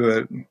deeper into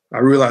it, I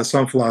realized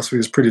some philosophy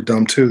is pretty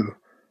dumb too.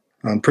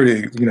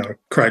 Pretty,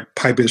 crack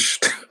pipe-ish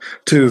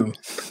too.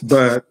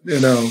 But,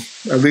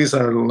 at least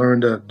I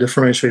learned to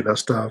differentiate that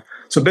stuff.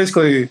 So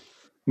basically,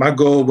 my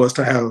goal was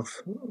to have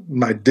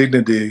my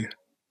dignity,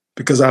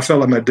 because I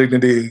felt like my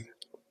dignity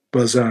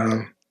was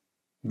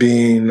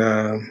being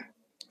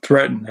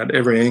threatened at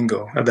every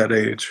angle at that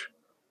age,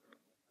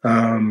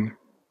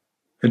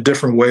 in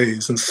different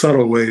ways, in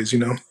subtle ways,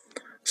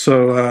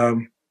 So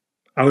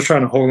I was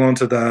trying to hold on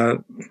to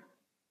that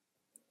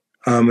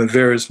in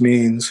various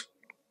means.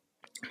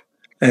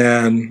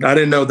 And I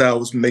didn't know that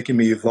was making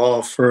me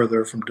evolve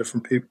further from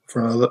different people,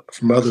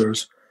 from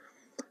others.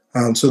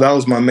 So that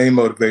was my main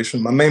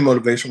motivation. My main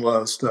motivation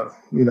was to,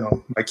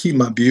 like, keep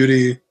my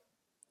beauty,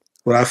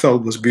 what I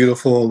felt was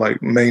beautiful,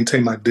 like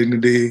maintain my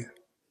dignity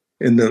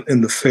in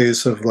the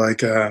face of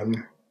like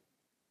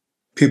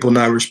people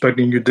not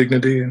respecting your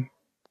dignity.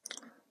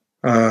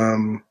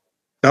 That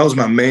was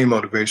my main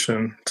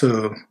motivation,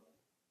 to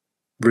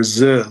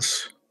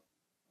resist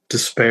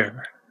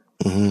despair.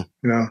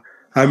 Mm-hmm.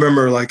 I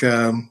remember like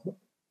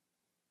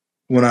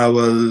when I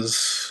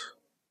was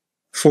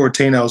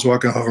 14, I was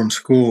walking home from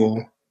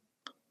school,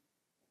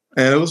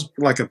 and it was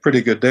like a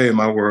pretty good day in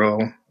my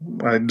world.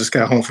 I just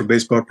got home from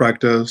baseball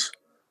practice.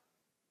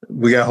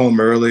 We got home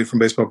early from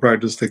baseball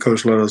practice. The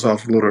coach let us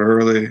off a little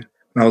early, and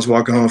I was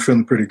walking home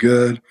feeling pretty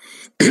good.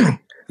 And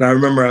I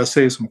remember I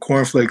saved some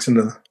cornflakes in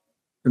the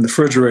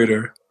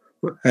refrigerator.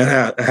 And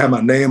I had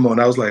my name on.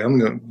 I was like, I'm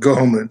gonna go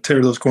home and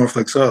tear those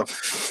cornflakes up.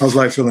 I was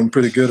like feeling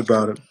pretty good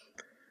about it.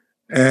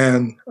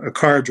 And a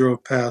car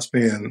drove past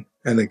me, and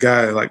the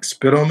guy like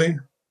spit on me,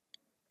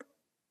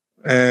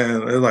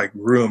 and it like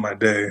ruined my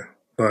day.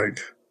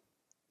 Like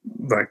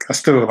I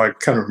still like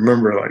kind of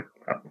remember like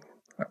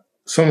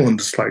someone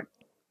just like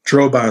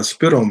drove by and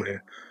spit on me,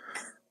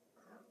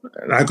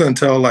 and I couldn't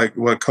tell like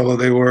what color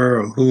they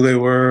were or who they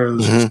were.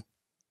 It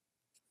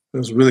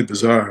was really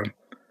bizarre,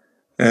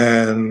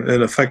 and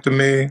it affected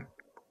me.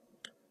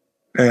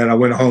 And I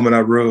went home and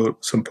I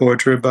wrote some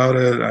poetry about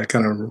it. I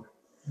kind of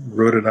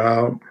wrote it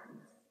out.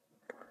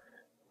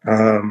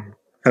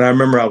 And I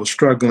remember I was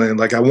struggling.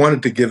 Like, I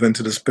wanted to give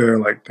into despair.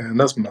 Like, man,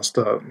 that's messed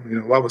up.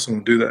 Why would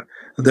someone do that?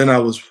 And then I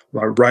was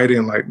like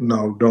writing, like,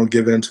 no, don't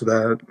give into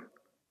that.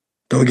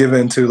 Don't give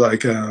into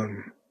like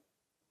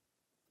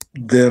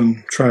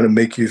them trying to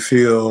make you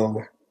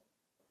feel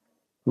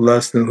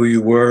less than who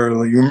you were.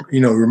 Like,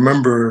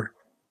 remember,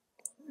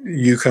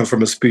 you come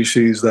from a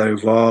species that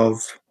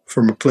evolved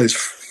from a place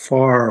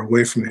far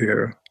away from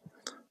here.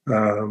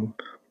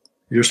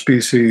 Your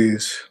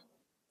species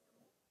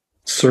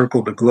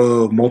circled the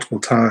globe multiple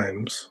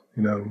times.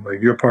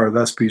 Like, you're part of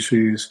that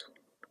species.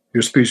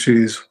 Your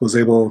species was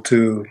able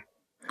to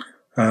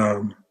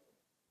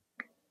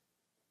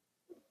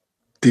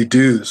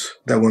deduce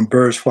that when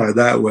birds fly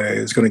that way,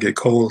 it's going to get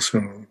cold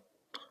soon.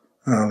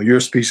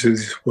 Your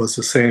species was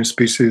the same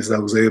species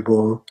that was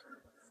able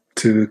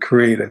to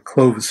create a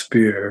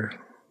clovisphere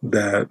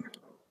that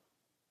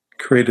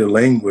created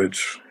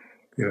language,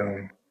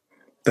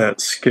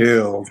 that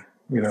scaled,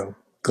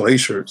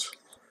 glaciers.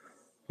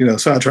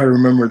 So I try to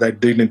remember that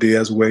dignity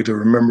as a way to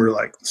remember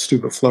like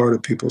stupid Florida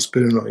people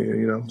spitting on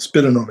you,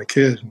 spitting on a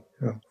kid.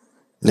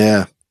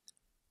 Yeah.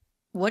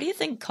 What do you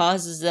think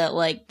causes that,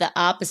 like, the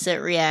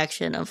opposite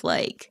reaction of,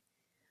 like,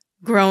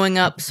 growing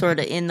up sort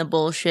of in the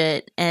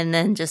bullshit, and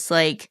then just,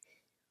 like,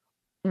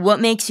 what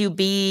makes you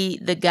be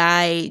the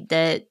guy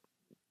that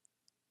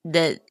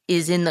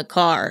is in the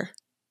car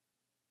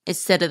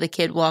instead of the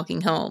kid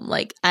walking home?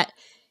 Like,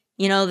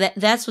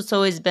 that's what's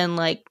always been,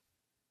 like,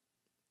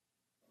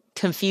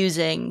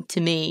 confusing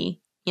to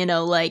me,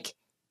 like,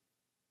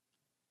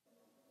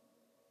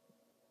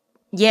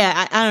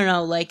 yeah, I don't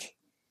know, like,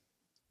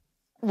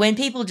 when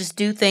people just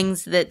do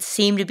things that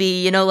seem to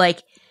be,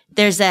 like,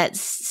 there's that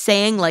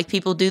saying, like,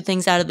 people do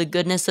things out of the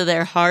goodness of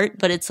their heart,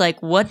 but it's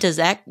like, what does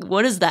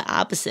the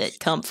opposite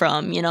come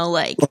from,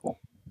 like?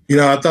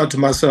 I thought to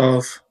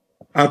myself,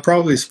 I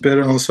probably spit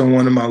on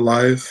someone in my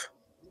life.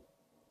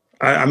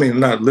 I mean,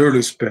 not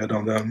literally spit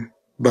on them,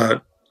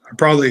 but I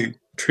probably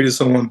treated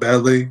someone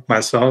badly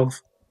myself.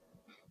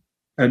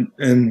 And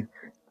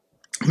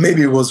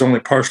maybe it was only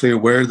partially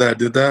aware that I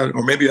did that,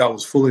 or maybe I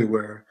was fully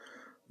aware,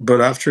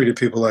 but I've treated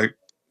people like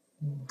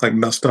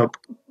messed up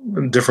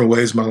in different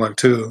ways in my life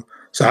too.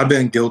 So I've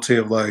been guilty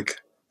of like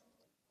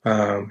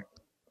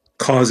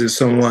causing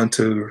someone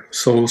to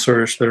soul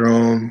search their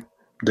own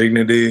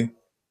dignity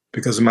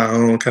because of my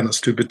own kind of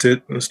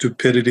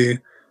stupidity.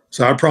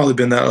 So I've probably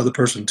been that other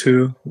person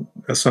too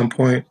at some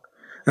point.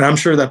 And I'm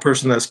sure that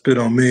person that spit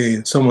on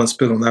me, someone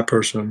spit on that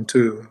person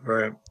too,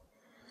 right?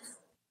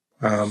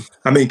 I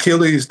mean,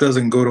 Achilles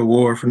doesn't go to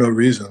war for no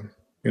reason,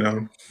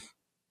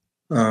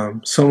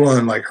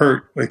 someone like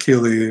hurt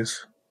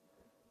Achilles.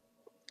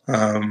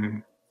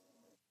 And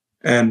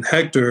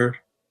Hector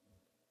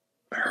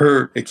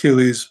hurt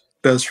Achilles'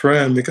 best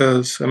friend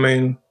because, I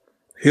mean,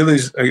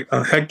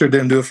 Hector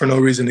didn't do it for no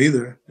reason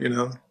either,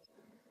 Do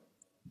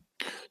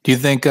you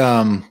think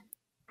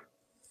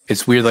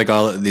it's weird, like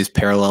all of these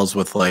parallels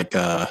with like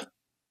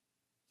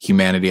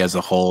humanity as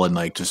a whole and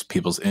like just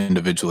people's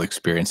individual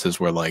experiences,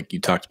 where like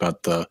you talked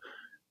about the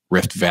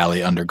Rift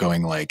Valley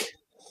undergoing like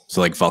So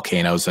like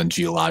volcanoes and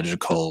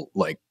geological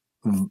like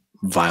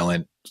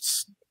violent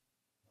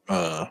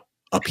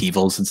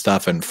upheavals and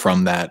stuff. And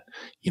from that,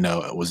 you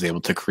know, it was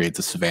able to create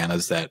the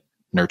savannas that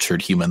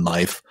nurtured human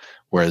life.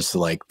 Whereas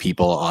like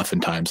people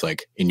oftentimes,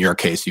 like in your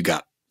case, you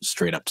got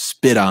straight up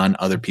spit on.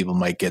 Other people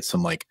might get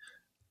some like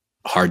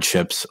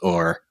hardships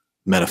or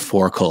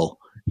metaphorical,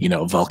 you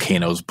know,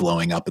 volcanoes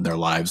blowing up in their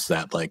lives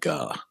that like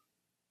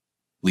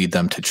lead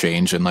them to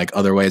change in like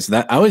other ways.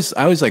 That I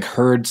always like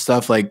heard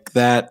stuff like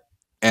that,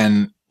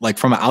 and like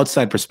from an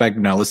outside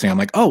perspective now listening, I'm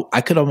like, oh,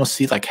 I could almost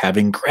see like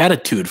having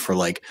gratitude for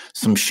like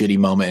some shitty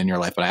moment in your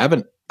life, but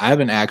I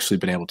haven't actually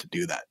been able to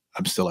do that.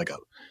 I'm still like a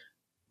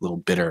little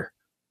bitter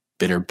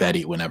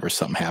Betty whenever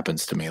something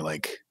happens to me.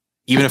 Like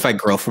even if I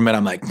grow from it,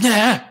 I'm like,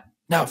 nah,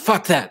 no,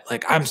 fuck that.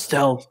 Like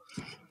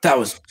that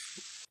was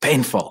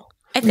painful.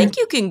 I think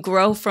you can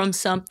grow from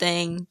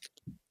something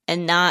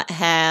and not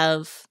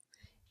have,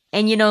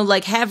 and you know,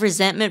 like have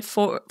resentment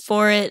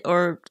for it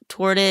or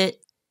toward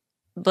it,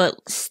 but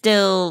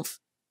still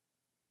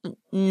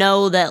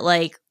know that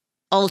like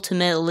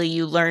ultimately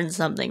you learned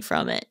something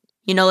from it.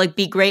 You know, like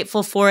be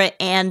grateful for it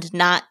and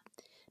not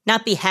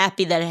be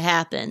happy that it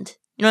happened.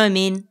 You know what I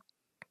mean?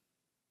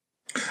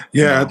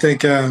 Yeah, I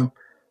think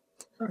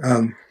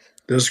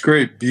there's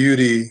great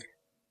beauty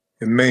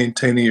in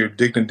maintaining your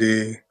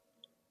dignity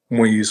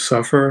when you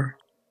suffer.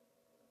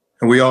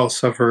 And we all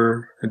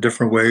suffer in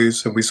different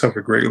ways, and we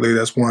suffer greatly.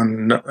 That's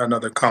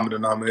another common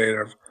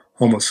denominator of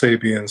Homo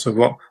sapiens. Of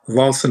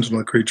all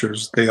sentient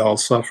creatures, they all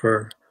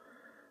suffer.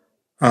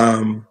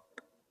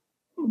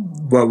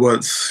 But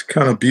what's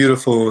kind of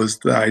beautiful is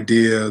the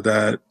idea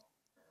that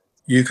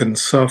you can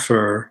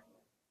suffer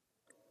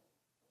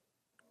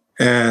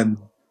and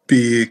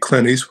be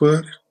Clint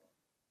Eastwood,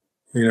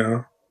 you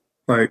know?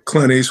 Like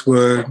Clint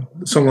Eastwood,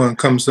 someone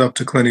comes up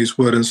to Clint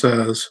Eastwood and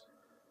says,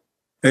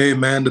 hey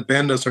man, the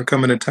bandits are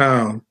coming to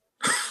town.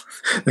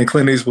 And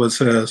Clint Eastwood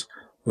says,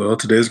 well,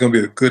 today's going to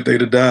be a good day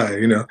to die.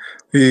 You know,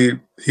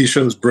 he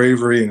shows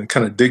bravery and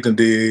kind of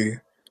dignity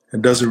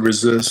and doesn't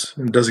resist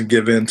and doesn't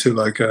give in to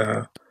like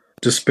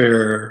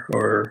despair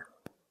or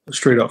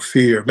straight up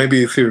fear. Maybe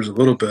he fears a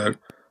little bit,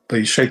 but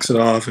he shakes it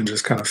off and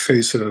just kind of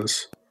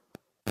faces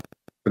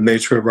the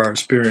nature of our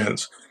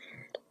experience.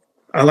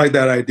 I like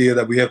that idea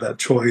that we have that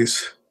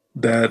choice,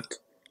 that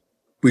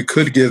we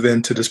could give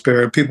in to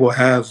despair. People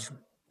have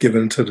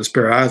given to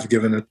despair. I've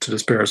given it to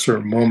despair at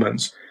certain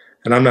moments.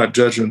 And I'm not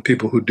judging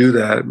people who do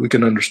that. We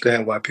can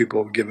understand why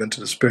people give in to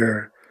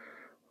despair.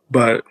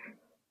 But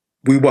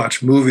we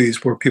watch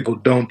movies where people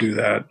don't do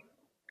that.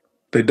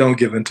 They don't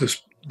give in to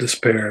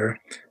despair.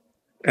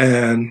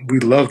 And we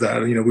love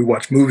that. You know, we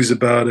watch movies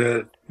about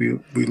it.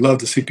 We love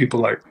to see people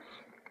like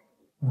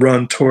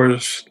run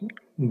towards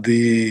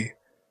the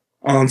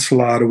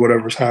onslaught or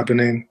whatever's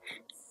happening.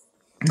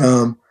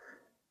 And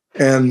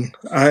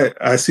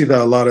I see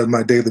that a lot in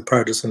my daily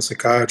practice in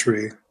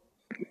psychiatry.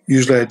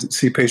 Usually I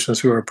see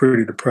patients who are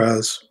pretty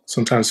depressed,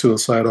 sometimes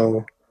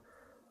suicidal,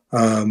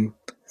 and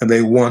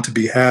they want to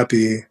be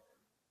happy.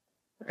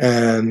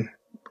 And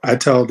I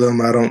tell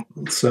them I don't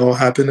sell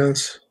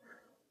happiness.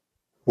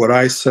 What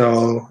I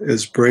sell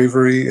is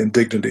bravery and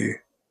dignity.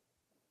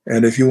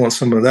 And if you want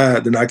some of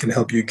that, then I can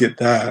help you get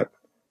that.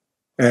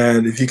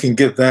 And if you can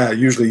get that,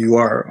 usually you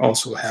are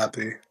also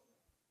happy.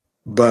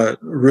 But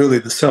really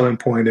the selling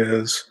point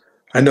is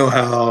I know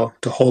how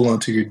to hold on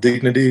to your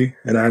dignity,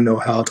 and I know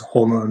how to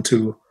hold on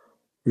to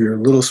your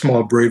little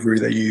small bravery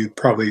that you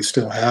probably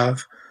still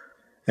have.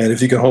 And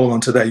if you can hold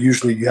on to that,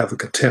 usually you have a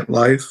content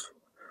life.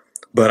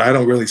 But I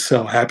don't really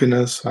sell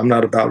happiness. I'm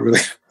not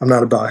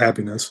about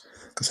happiness,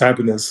 because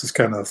happiness is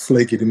kind of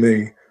flaky to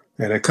me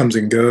and it comes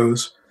and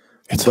goes.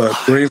 But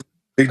bravery,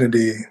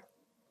 dignity,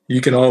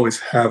 you can always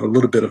have a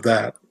little bit of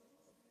that.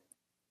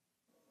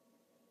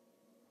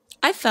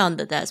 I found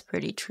that that's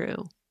pretty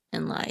true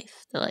in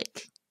life.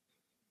 Like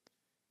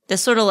the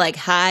sort of like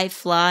high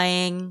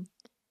flying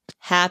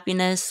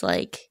happiness,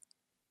 like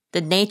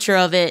the nature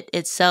of it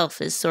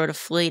itself is sort of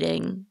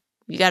fleeting.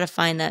 You got to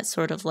find that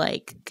sort of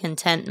like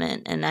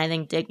contentment, and I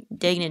think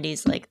dignity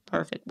is like the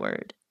perfect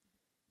word.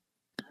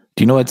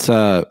 Do you know what's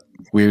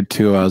weird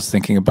too? I was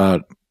thinking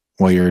about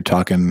while you were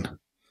talking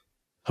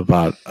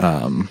about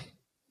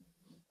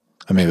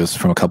I mean, it was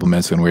from a couple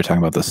minutes when we were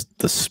talking about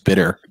the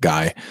spitter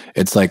guy.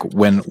 It's like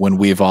when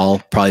we've all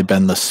probably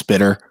been the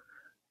spitter,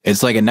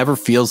 it's like it never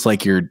feels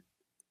like you're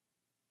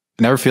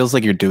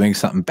doing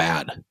something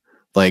bad.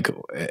 Like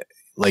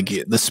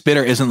the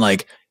spitter isn't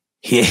like,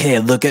 yeah,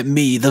 look at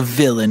me, the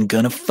villain,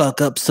 gonna fuck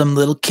up some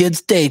little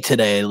kid's day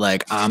today.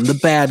 Like I'm the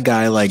bad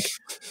guy. Like,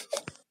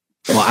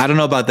 well, I don't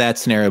know about that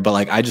scenario, but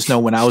like I just know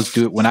when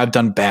I've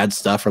done bad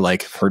stuff or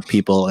like hurt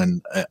people,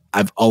 and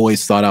I've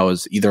always thought I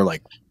was either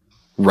like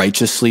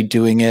righteously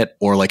doing it,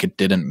 or like it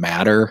didn't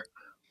matter,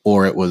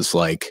 or it was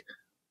like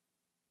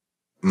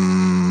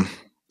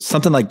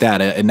something like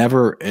that. It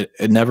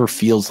never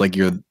feels like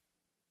you're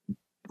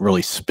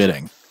really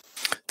spitting.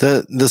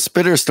 The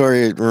spitter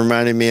story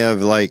reminded me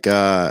of like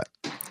I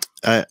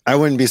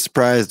wouldn't be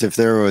surprised if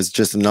there was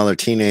just another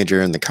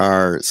teenager in the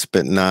car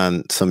spitting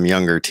on some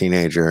younger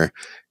teenager,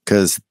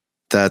 because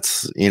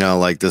that's, you know,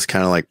 like this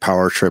kind of like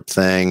power trip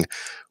thing,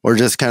 or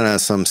just kind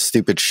of some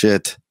stupid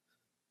shit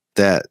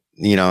that,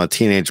 you know,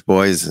 teenage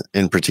boys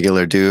in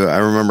particular do. I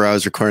remember I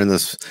was recording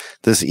this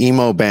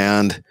emo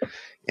band,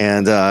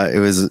 and it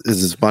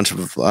was a bunch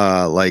of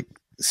like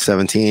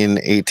 17,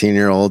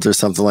 18-year-olds or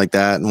something like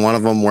that. And one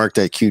of them worked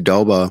at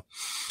Qdoba,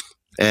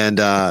 and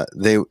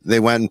they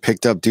went and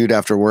picked up dude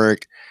after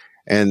work,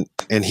 and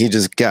he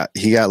got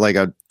like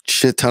a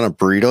shit ton of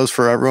burritos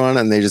for everyone,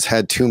 and they just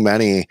had too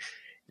many,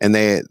 and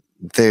they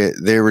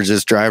were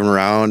just driving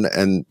around,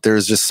 and there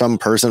was just some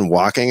person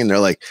walking, and they're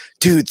like,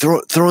 dude,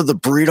 throw the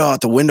burrito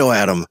out the window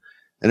at him.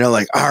 And they're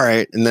like, all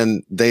right. And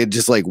then they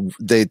just like,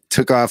 they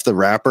took off the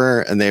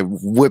wrapper and they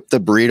whipped the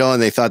burrito,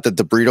 and they thought that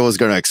the burrito was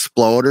going to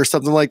explode or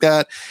something like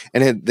that.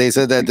 And they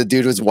said that the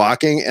dude was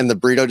walking and the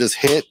burrito just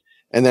hit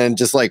and then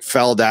just like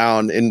fell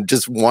down in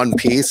just one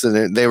piece.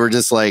 And they were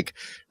just like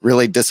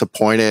really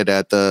disappointed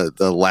at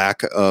the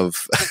lack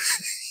of,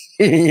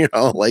 you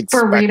know, like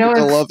burrito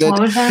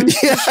explosion.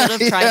 You should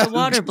have tried a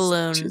water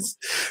balloon.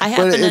 I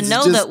happen to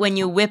know that when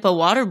you whip a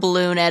water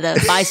balloon at a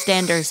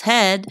bystander's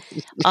head,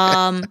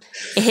 it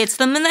hits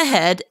them in the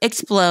head,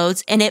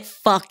 explodes, and it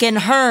fucking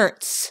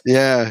hurts.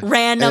 Yeah.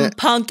 Random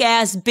punk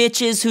ass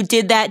bitches who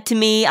did that to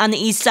me on the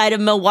east side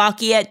of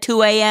Milwaukee at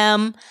 2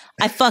 a.m.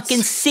 I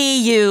fucking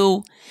see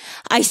you.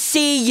 I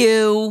see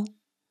you.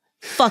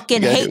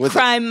 Fucking hate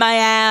crime my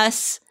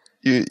ass.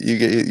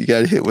 You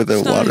got hit with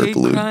a water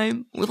balloon.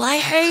 Crime. Well, I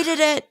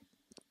hated it.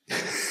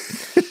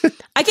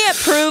 I can't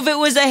prove it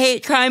was a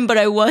hate crime, but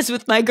I was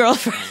with my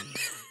girlfriend.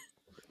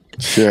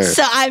 Sure.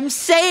 So I'm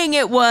saying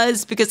it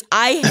was because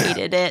I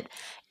hated it.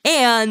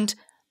 And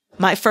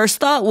my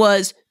first thought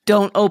was,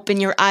 don't open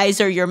your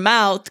eyes or your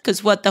mouth,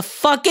 because what the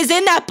fuck is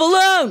in that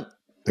balloon?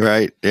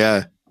 Right,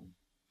 yeah.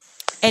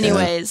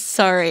 Anyways,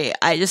 sorry.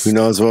 Who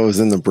knows what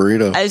was in the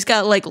burrito? I just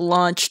got like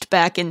launched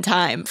back in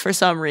time for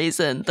some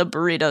reason. The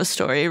burrito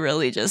story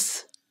really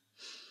just.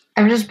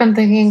 I've just been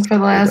thinking for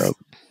the last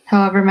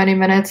however many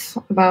minutes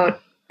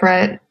about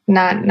Brett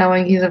not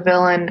knowing he's a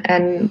villain,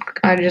 and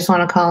I just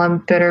want to call him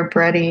Bitter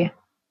Bretty.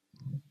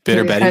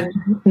 Bitter Betty?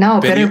 No,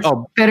 Bitter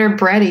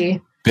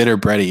Bretty. Bitter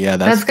Bretty, yeah.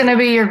 That's going to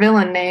be your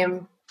villain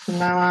name from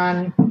now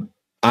on.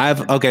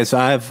 I've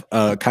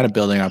kind of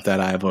building up that.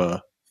 I have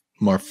a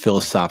more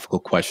philosophical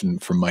question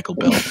for Michael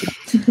Bell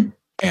to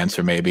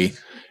answer. Maybe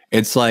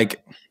it's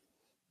like,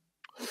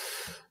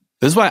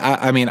 this is why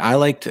I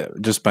like to,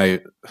 just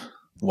by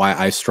why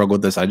I struggle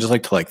with this, I just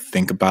like to like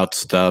think about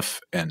stuff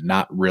and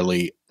not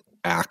really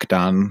act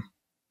on.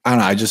 I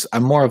don't know.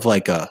 I'm more of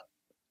like I've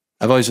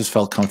always just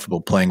felt comfortable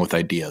playing with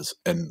ideas,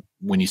 and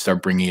when you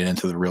start bringing it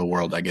into the real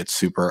world, I get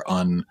super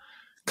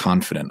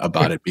unconfident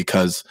about it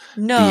because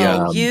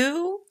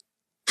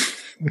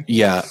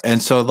yeah.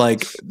 And so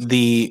like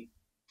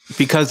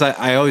because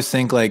I always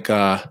think like,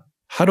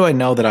 how do I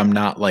know that I'm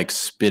not like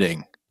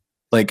spitting?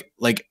 Like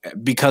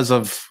because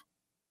of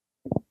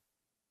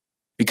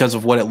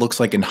what it looks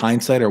like in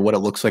hindsight, or what it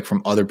looks like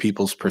from other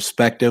people's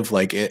perspective.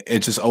 Like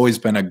it's just always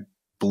been a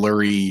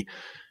blurry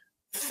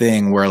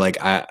thing where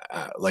like I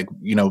like,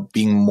 you know,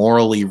 being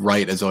morally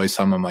right is always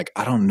something I'm like,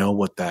 I don't know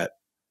what that,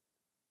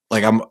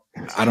 like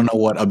I don't know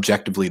what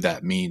objectively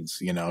that means,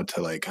 you know,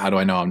 to like, how do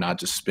I know I'm not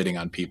just spitting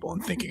on people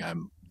and thinking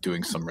I'm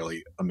doing some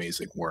really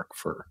amazing work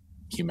for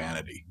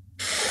humanity?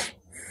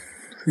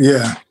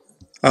 Yeah.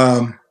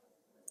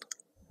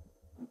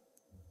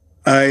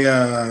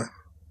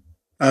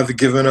 I've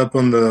given up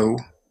on the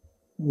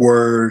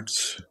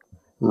words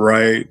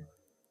right,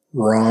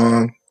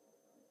 wrong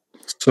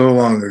so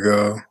long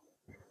ago.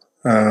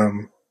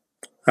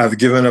 I've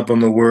given up on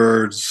the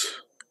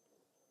words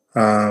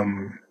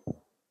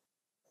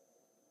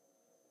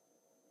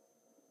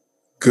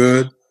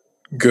good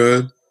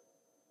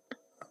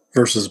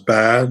versus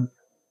bad.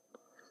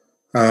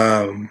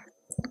 The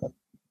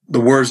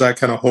words I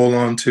kind of hold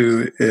on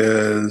to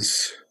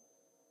is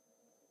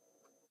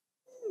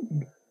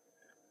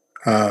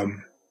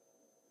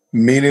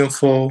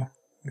meaningful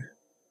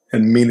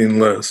and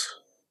meaningless.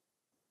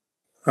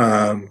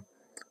 And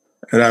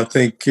I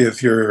think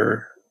if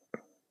you're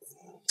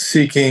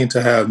seeking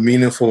to have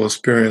meaningful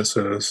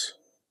experiences,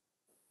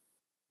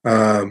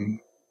 that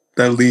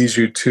leads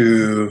you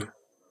to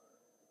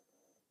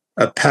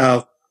a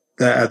path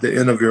that at the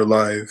end of your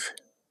life,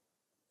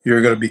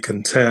 you're going to be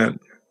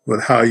content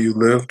with how you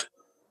lived.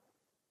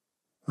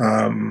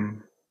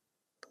 And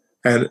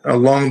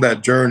along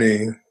that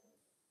journey,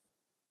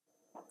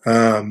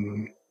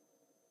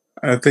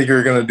 I think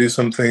you're going to do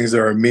some things that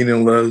are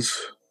meaningless,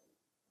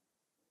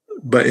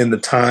 but in the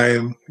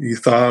time you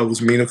thought it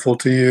was meaningful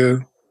to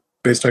you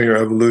based on your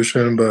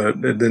evolution, but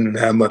it didn't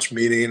have much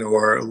meaning,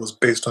 or it was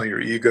based on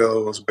your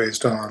ego, it was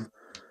based on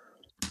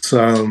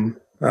some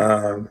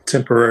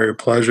temporary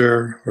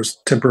pleasure or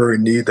temporary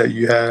need that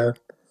you had.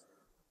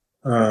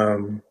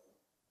 And,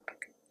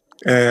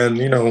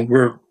 you know,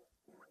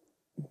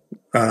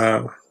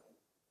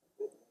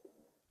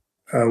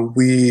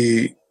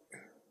 we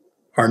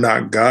are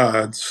not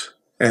gods,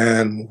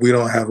 and we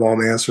don't have all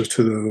the answers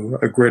to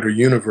a greater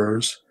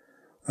universe.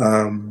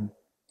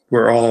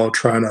 we're all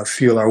trying to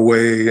feel our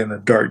way in a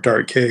dark,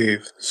 dark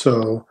cave.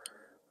 So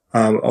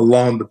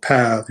along the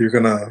path, you're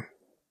going to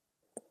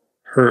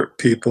hurt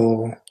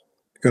people,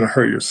 you're going to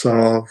hurt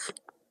yourself,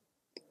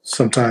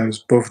 sometimes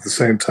both at the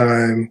same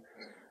time.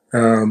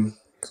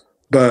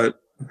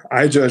 But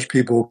I judge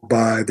people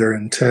by their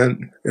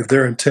intent. If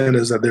their intent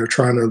is that they're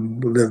trying to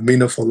live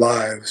meaningful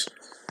lives,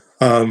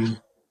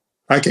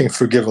 I can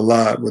forgive a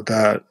lot with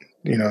that.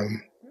 You know,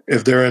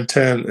 if their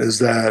intent is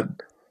that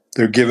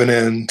they're giving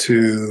in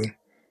to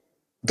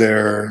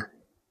their,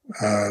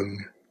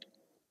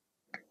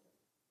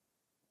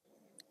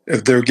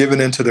 if they're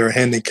giving into their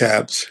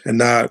handicaps and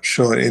not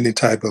showing any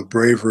type of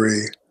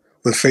bravery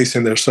with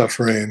facing their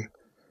suffering,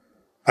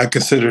 I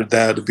consider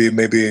that to be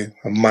maybe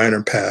a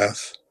minor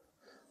path.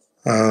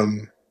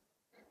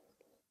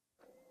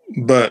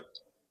 But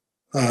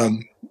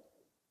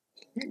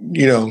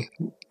you know,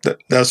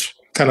 that's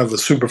kind of a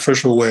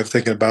superficial way of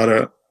thinking about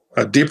it.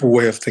 A deeper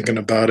way of thinking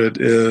about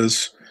it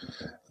is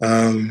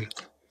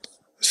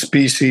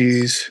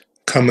species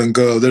come and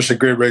go. There's a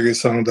great reggae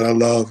song that I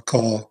love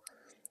called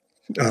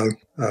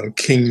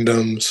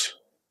Kingdoms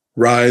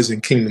Rise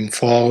and Kingdom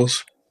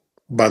Falls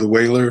by the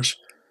Wailers.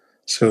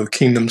 So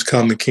kingdoms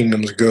come and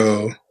kingdoms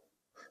go.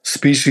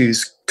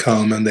 Species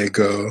come and they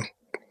go.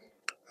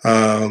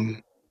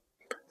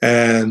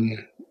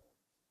 And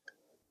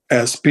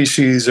as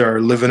species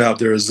are living out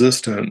their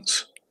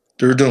existence,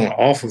 they're doing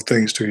awful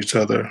things to each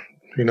other.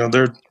 You know,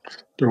 they're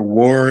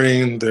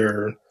warring,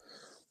 they're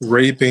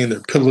raping,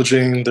 they're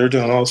pillaging, they're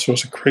doing all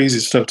sorts of crazy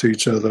stuff to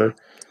each other.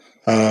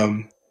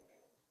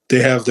 They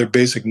have their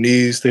basic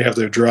needs, they have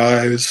their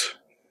drives.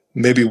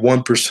 Maybe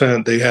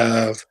 1% they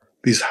have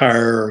these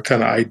higher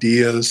kind of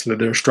ideas that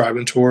they're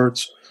striving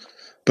towards.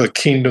 But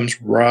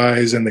kingdoms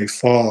rise and they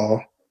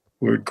fall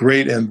with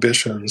great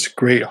ambitions,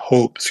 great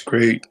hopes,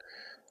 great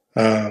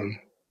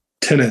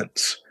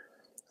tenets.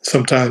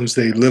 Sometimes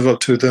they live up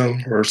to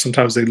them, or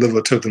sometimes they live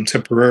up to them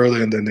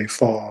temporarily and then they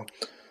fall.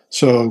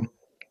 So,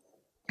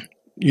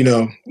 you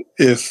know,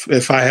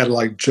 if I had to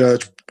like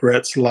judge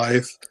Brett's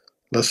life,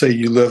 let's say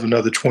you live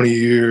another 20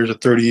 years or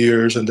 30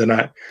 years, and then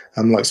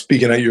I'm like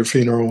speaking at your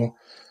funeral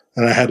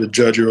and I had to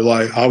judge your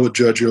life, I would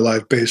judge your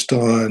life based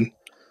on,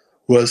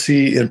 was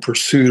he in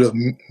pursuit of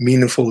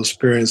meaningful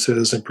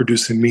experiences and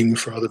producing meaning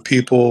for other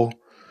people?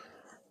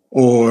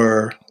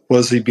 Or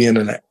was he being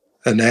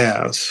an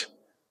ass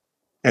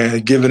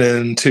and giving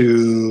in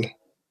to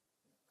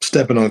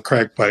stepping on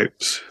crack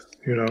pipes,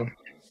 you know?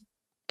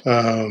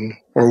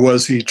 Or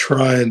was he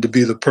trying to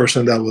be the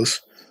person that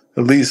was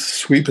at least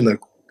sweeping the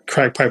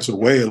crack pipes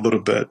away a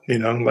little bit, you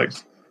know? Like,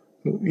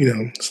 you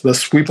know, so let's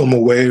sweep them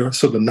away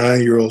so the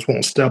 9-year-olds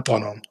won't step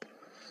on them,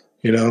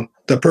 you know?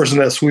 The person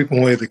that's sweeping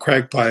away the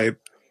crack pipe,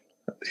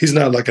 he's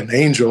not like an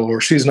angel,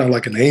 or she's not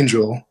like an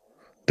angel.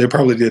 They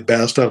probably did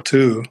bad stuff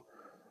too.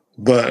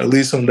 But at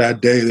least on that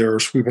day, they were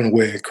sweeping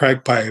away a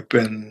crack pipe,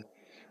 and,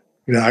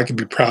 you know, I could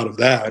be proud of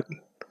that.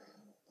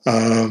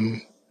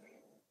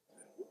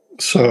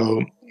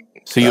 So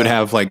you would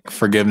have like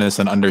forgiveness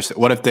and understand.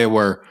 What if they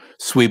were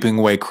sweeping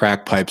away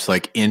crack pipes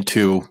like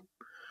into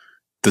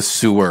the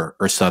sewer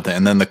or something,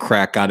 and then the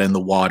crack got in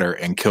the water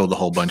and killed a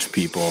whole bunch of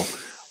people?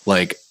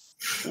 Like,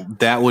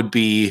 that would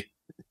be,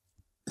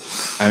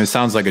 I mean, it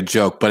sounds like a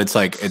joke, but it's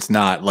like, it's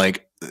not.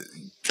 Like,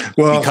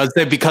 well,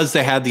 because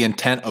they had the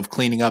intent of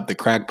cleaning up the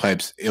crack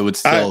pipes, it would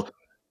still.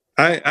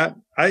 I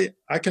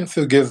can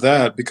forgive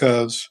that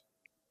because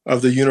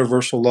of the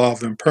universal law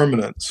of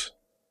impermanence.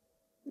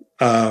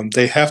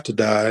 They have to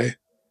die.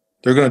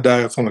 They're going to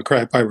die from a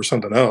crack pipe or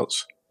something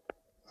else.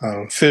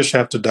 Fish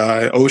have to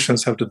die.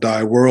 Oceans have to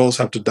die. Worlds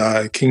have to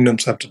die.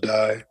 Kingdoms have to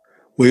die.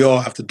 We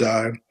all have to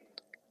die.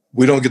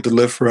 We don't get to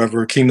live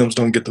forever. Kingdoms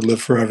don't get to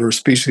live forever.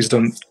 Species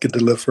don't get to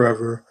live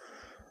forever.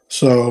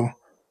 So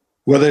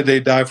whether they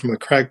die from a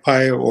crack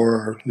pipe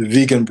or a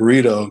vegan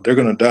burrito, they're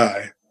going to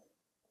die.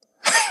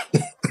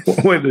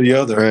 One way or the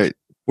other. Right.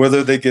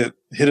 Whether they get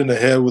hit in the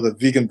head with a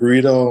vegan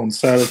burrito on the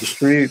side of the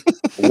street,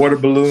 a water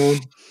balloon,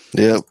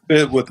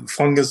 spit with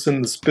fungus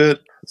in the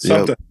spit,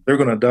 something, they're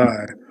going to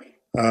die.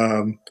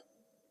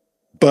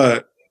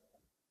 But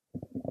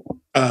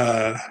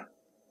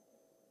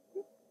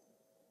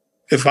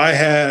if I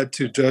had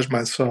to judge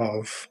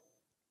myself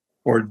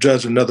or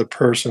judge another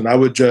person, I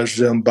would judge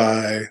them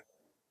by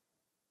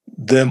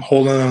them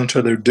holding on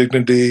to their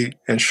dignity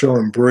and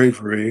showing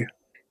bravery,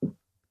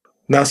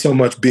 not so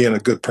much being a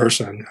good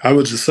person. I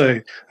would just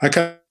say, I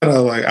kind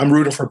of like, I'm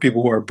rooting for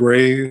people who are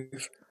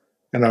brave,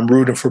 and I'm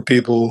rooting for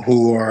people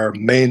who are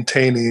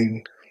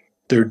maintaining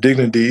their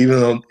dignity,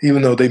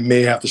 even though they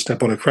may have to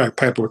step on a crack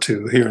pipe or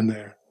two here and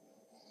there.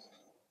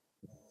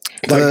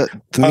 Like,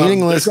 the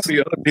meaningless. There's going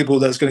to be other people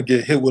that's going to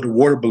get hit with a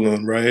water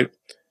balloon, right?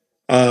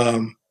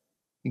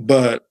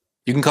 But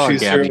you can call her Gabby.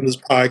 She's here on this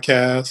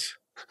podcast.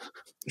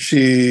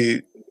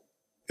 She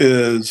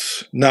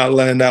is not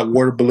letting that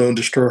water balloon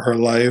destroy her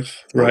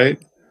life,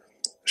 right?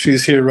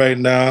 She's here right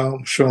now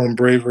showing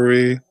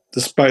bravery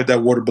despite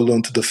that water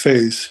balloon to the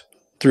face,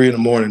 3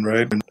 a.m,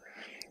 right?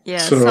 Yeah,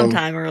 so,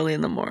 sometime early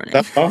in the morning.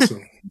 That's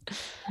awesome.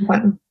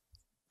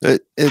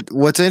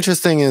 What's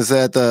interesting is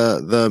that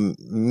the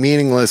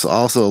meaningless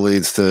also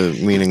leads to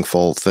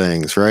meaningful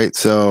things, right?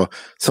 So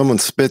someone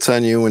spits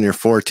on you when you're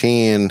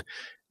 14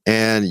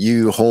 and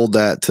you hold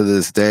that to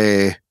this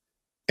day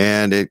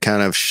and it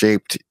kind of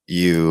shaped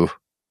you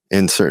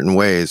in certain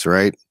ways,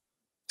 right?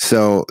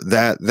 So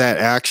that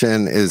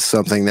action is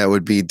something that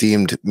would be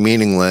deemed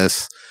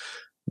meaningless,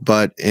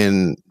 but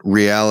in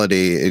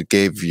reality it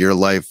gave your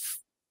life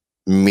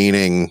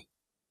meaning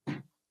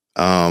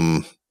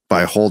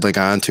by holding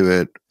on to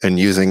it and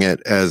using it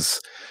as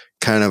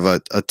kind of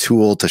a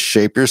tool to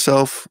shape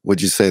yourself.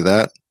 Would you say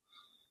that?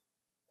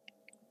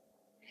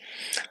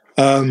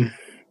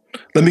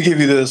 Let me give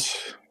you this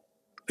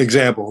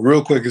example,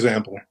 real quick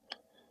example.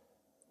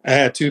 I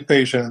had 2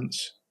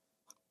 patients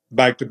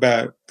back to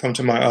back come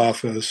to my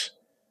office,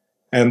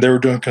 and they were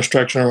doing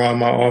construction around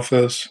my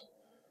office.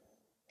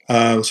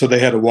 So they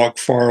had to walk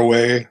far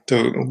away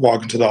to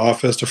walk into the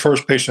office. The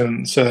first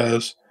patient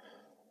says,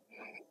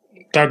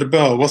 Dr.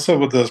 Bell, what's up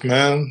with this,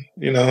 man?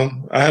 You know,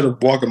 I had to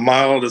walk a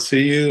mile to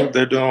see you.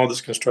 They're doing all this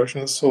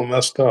construction. It's so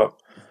messed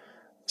up.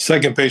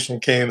 Second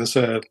patient came and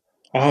said,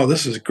 oh,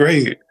 this is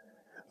great.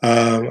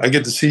 I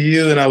get to see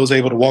you, and I was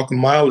able to walk a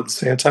mile at the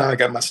same time. I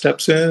got my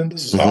steps in.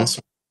 This is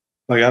awesome.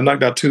 Like, I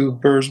knocked out 2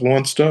 birds with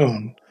 1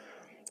 stone.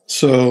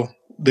 So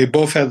they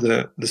both had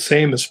the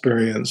same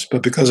experience,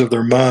 but because of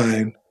their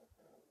mind,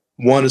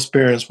 one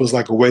experience was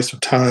like a waste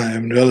of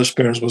time. The other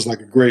experience was like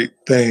a great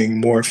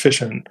thing, more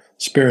efficient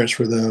experience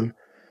for them.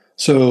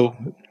 So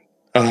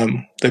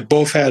they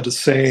both had the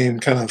same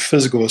kind of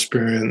physical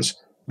experience.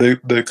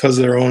 Because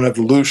of their own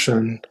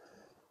evolution,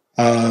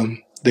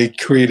 they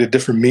created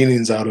different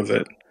meanings out of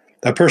it.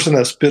 That person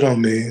that spit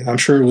on me, I'm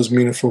sure it was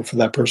meaningful for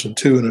that person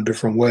too in a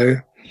different way.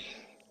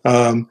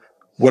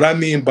 What I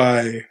mean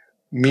by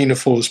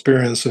meaningful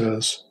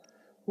experiences,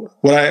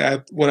 what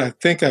I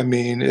think I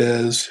mean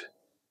is,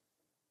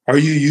 are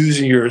you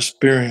using your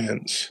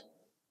experience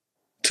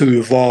to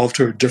evolve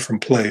to a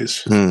different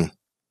place?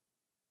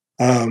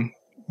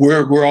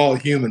 We're all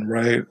human,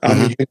 right? I'm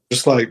human,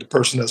 just like the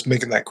person that's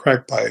making that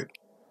crack pipe.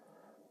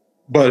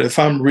 But if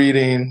I'm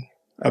reading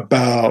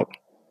about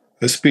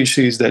a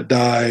species that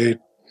died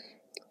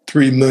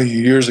 3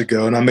 million years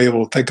ago, and I'm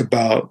able to think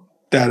about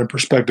that in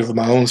perspective of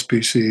my own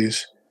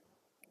species,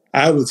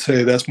 I would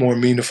say that's more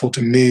meaningful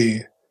to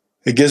me.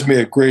 It gives me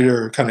a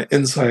greater kind of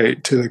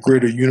insight to the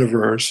greater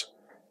universe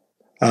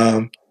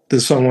than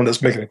someone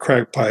that's making a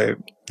crack pipe,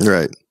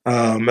 right?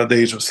 At the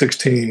age of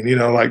 16. You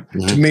know, like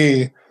to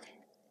me,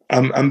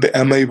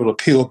 I'm able to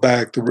peel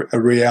back the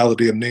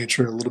reality of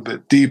nature a little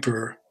bit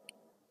deeper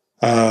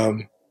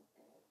when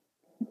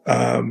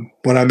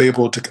I'm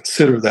able to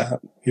consider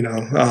that. You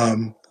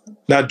know,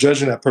 not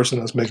judging that person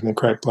that's making a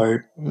crack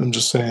pipe. I'm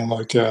just saying,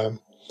 like, I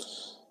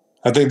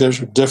think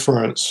there's a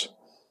difference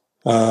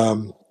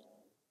in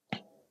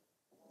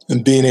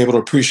being able to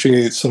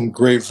appreciate some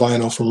great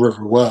vinyl from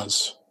River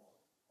West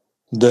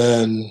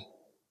than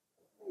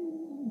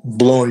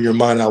blowing your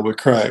mind out with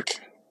crack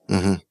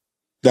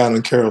down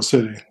in Carroll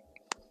City.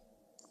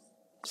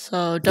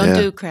 So don't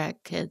do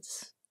crack,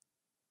 kids.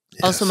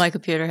 Yes. Also, my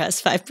computer has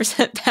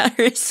 5%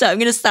 battery, so I'm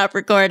going to stop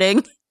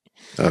recording.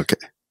 Okay.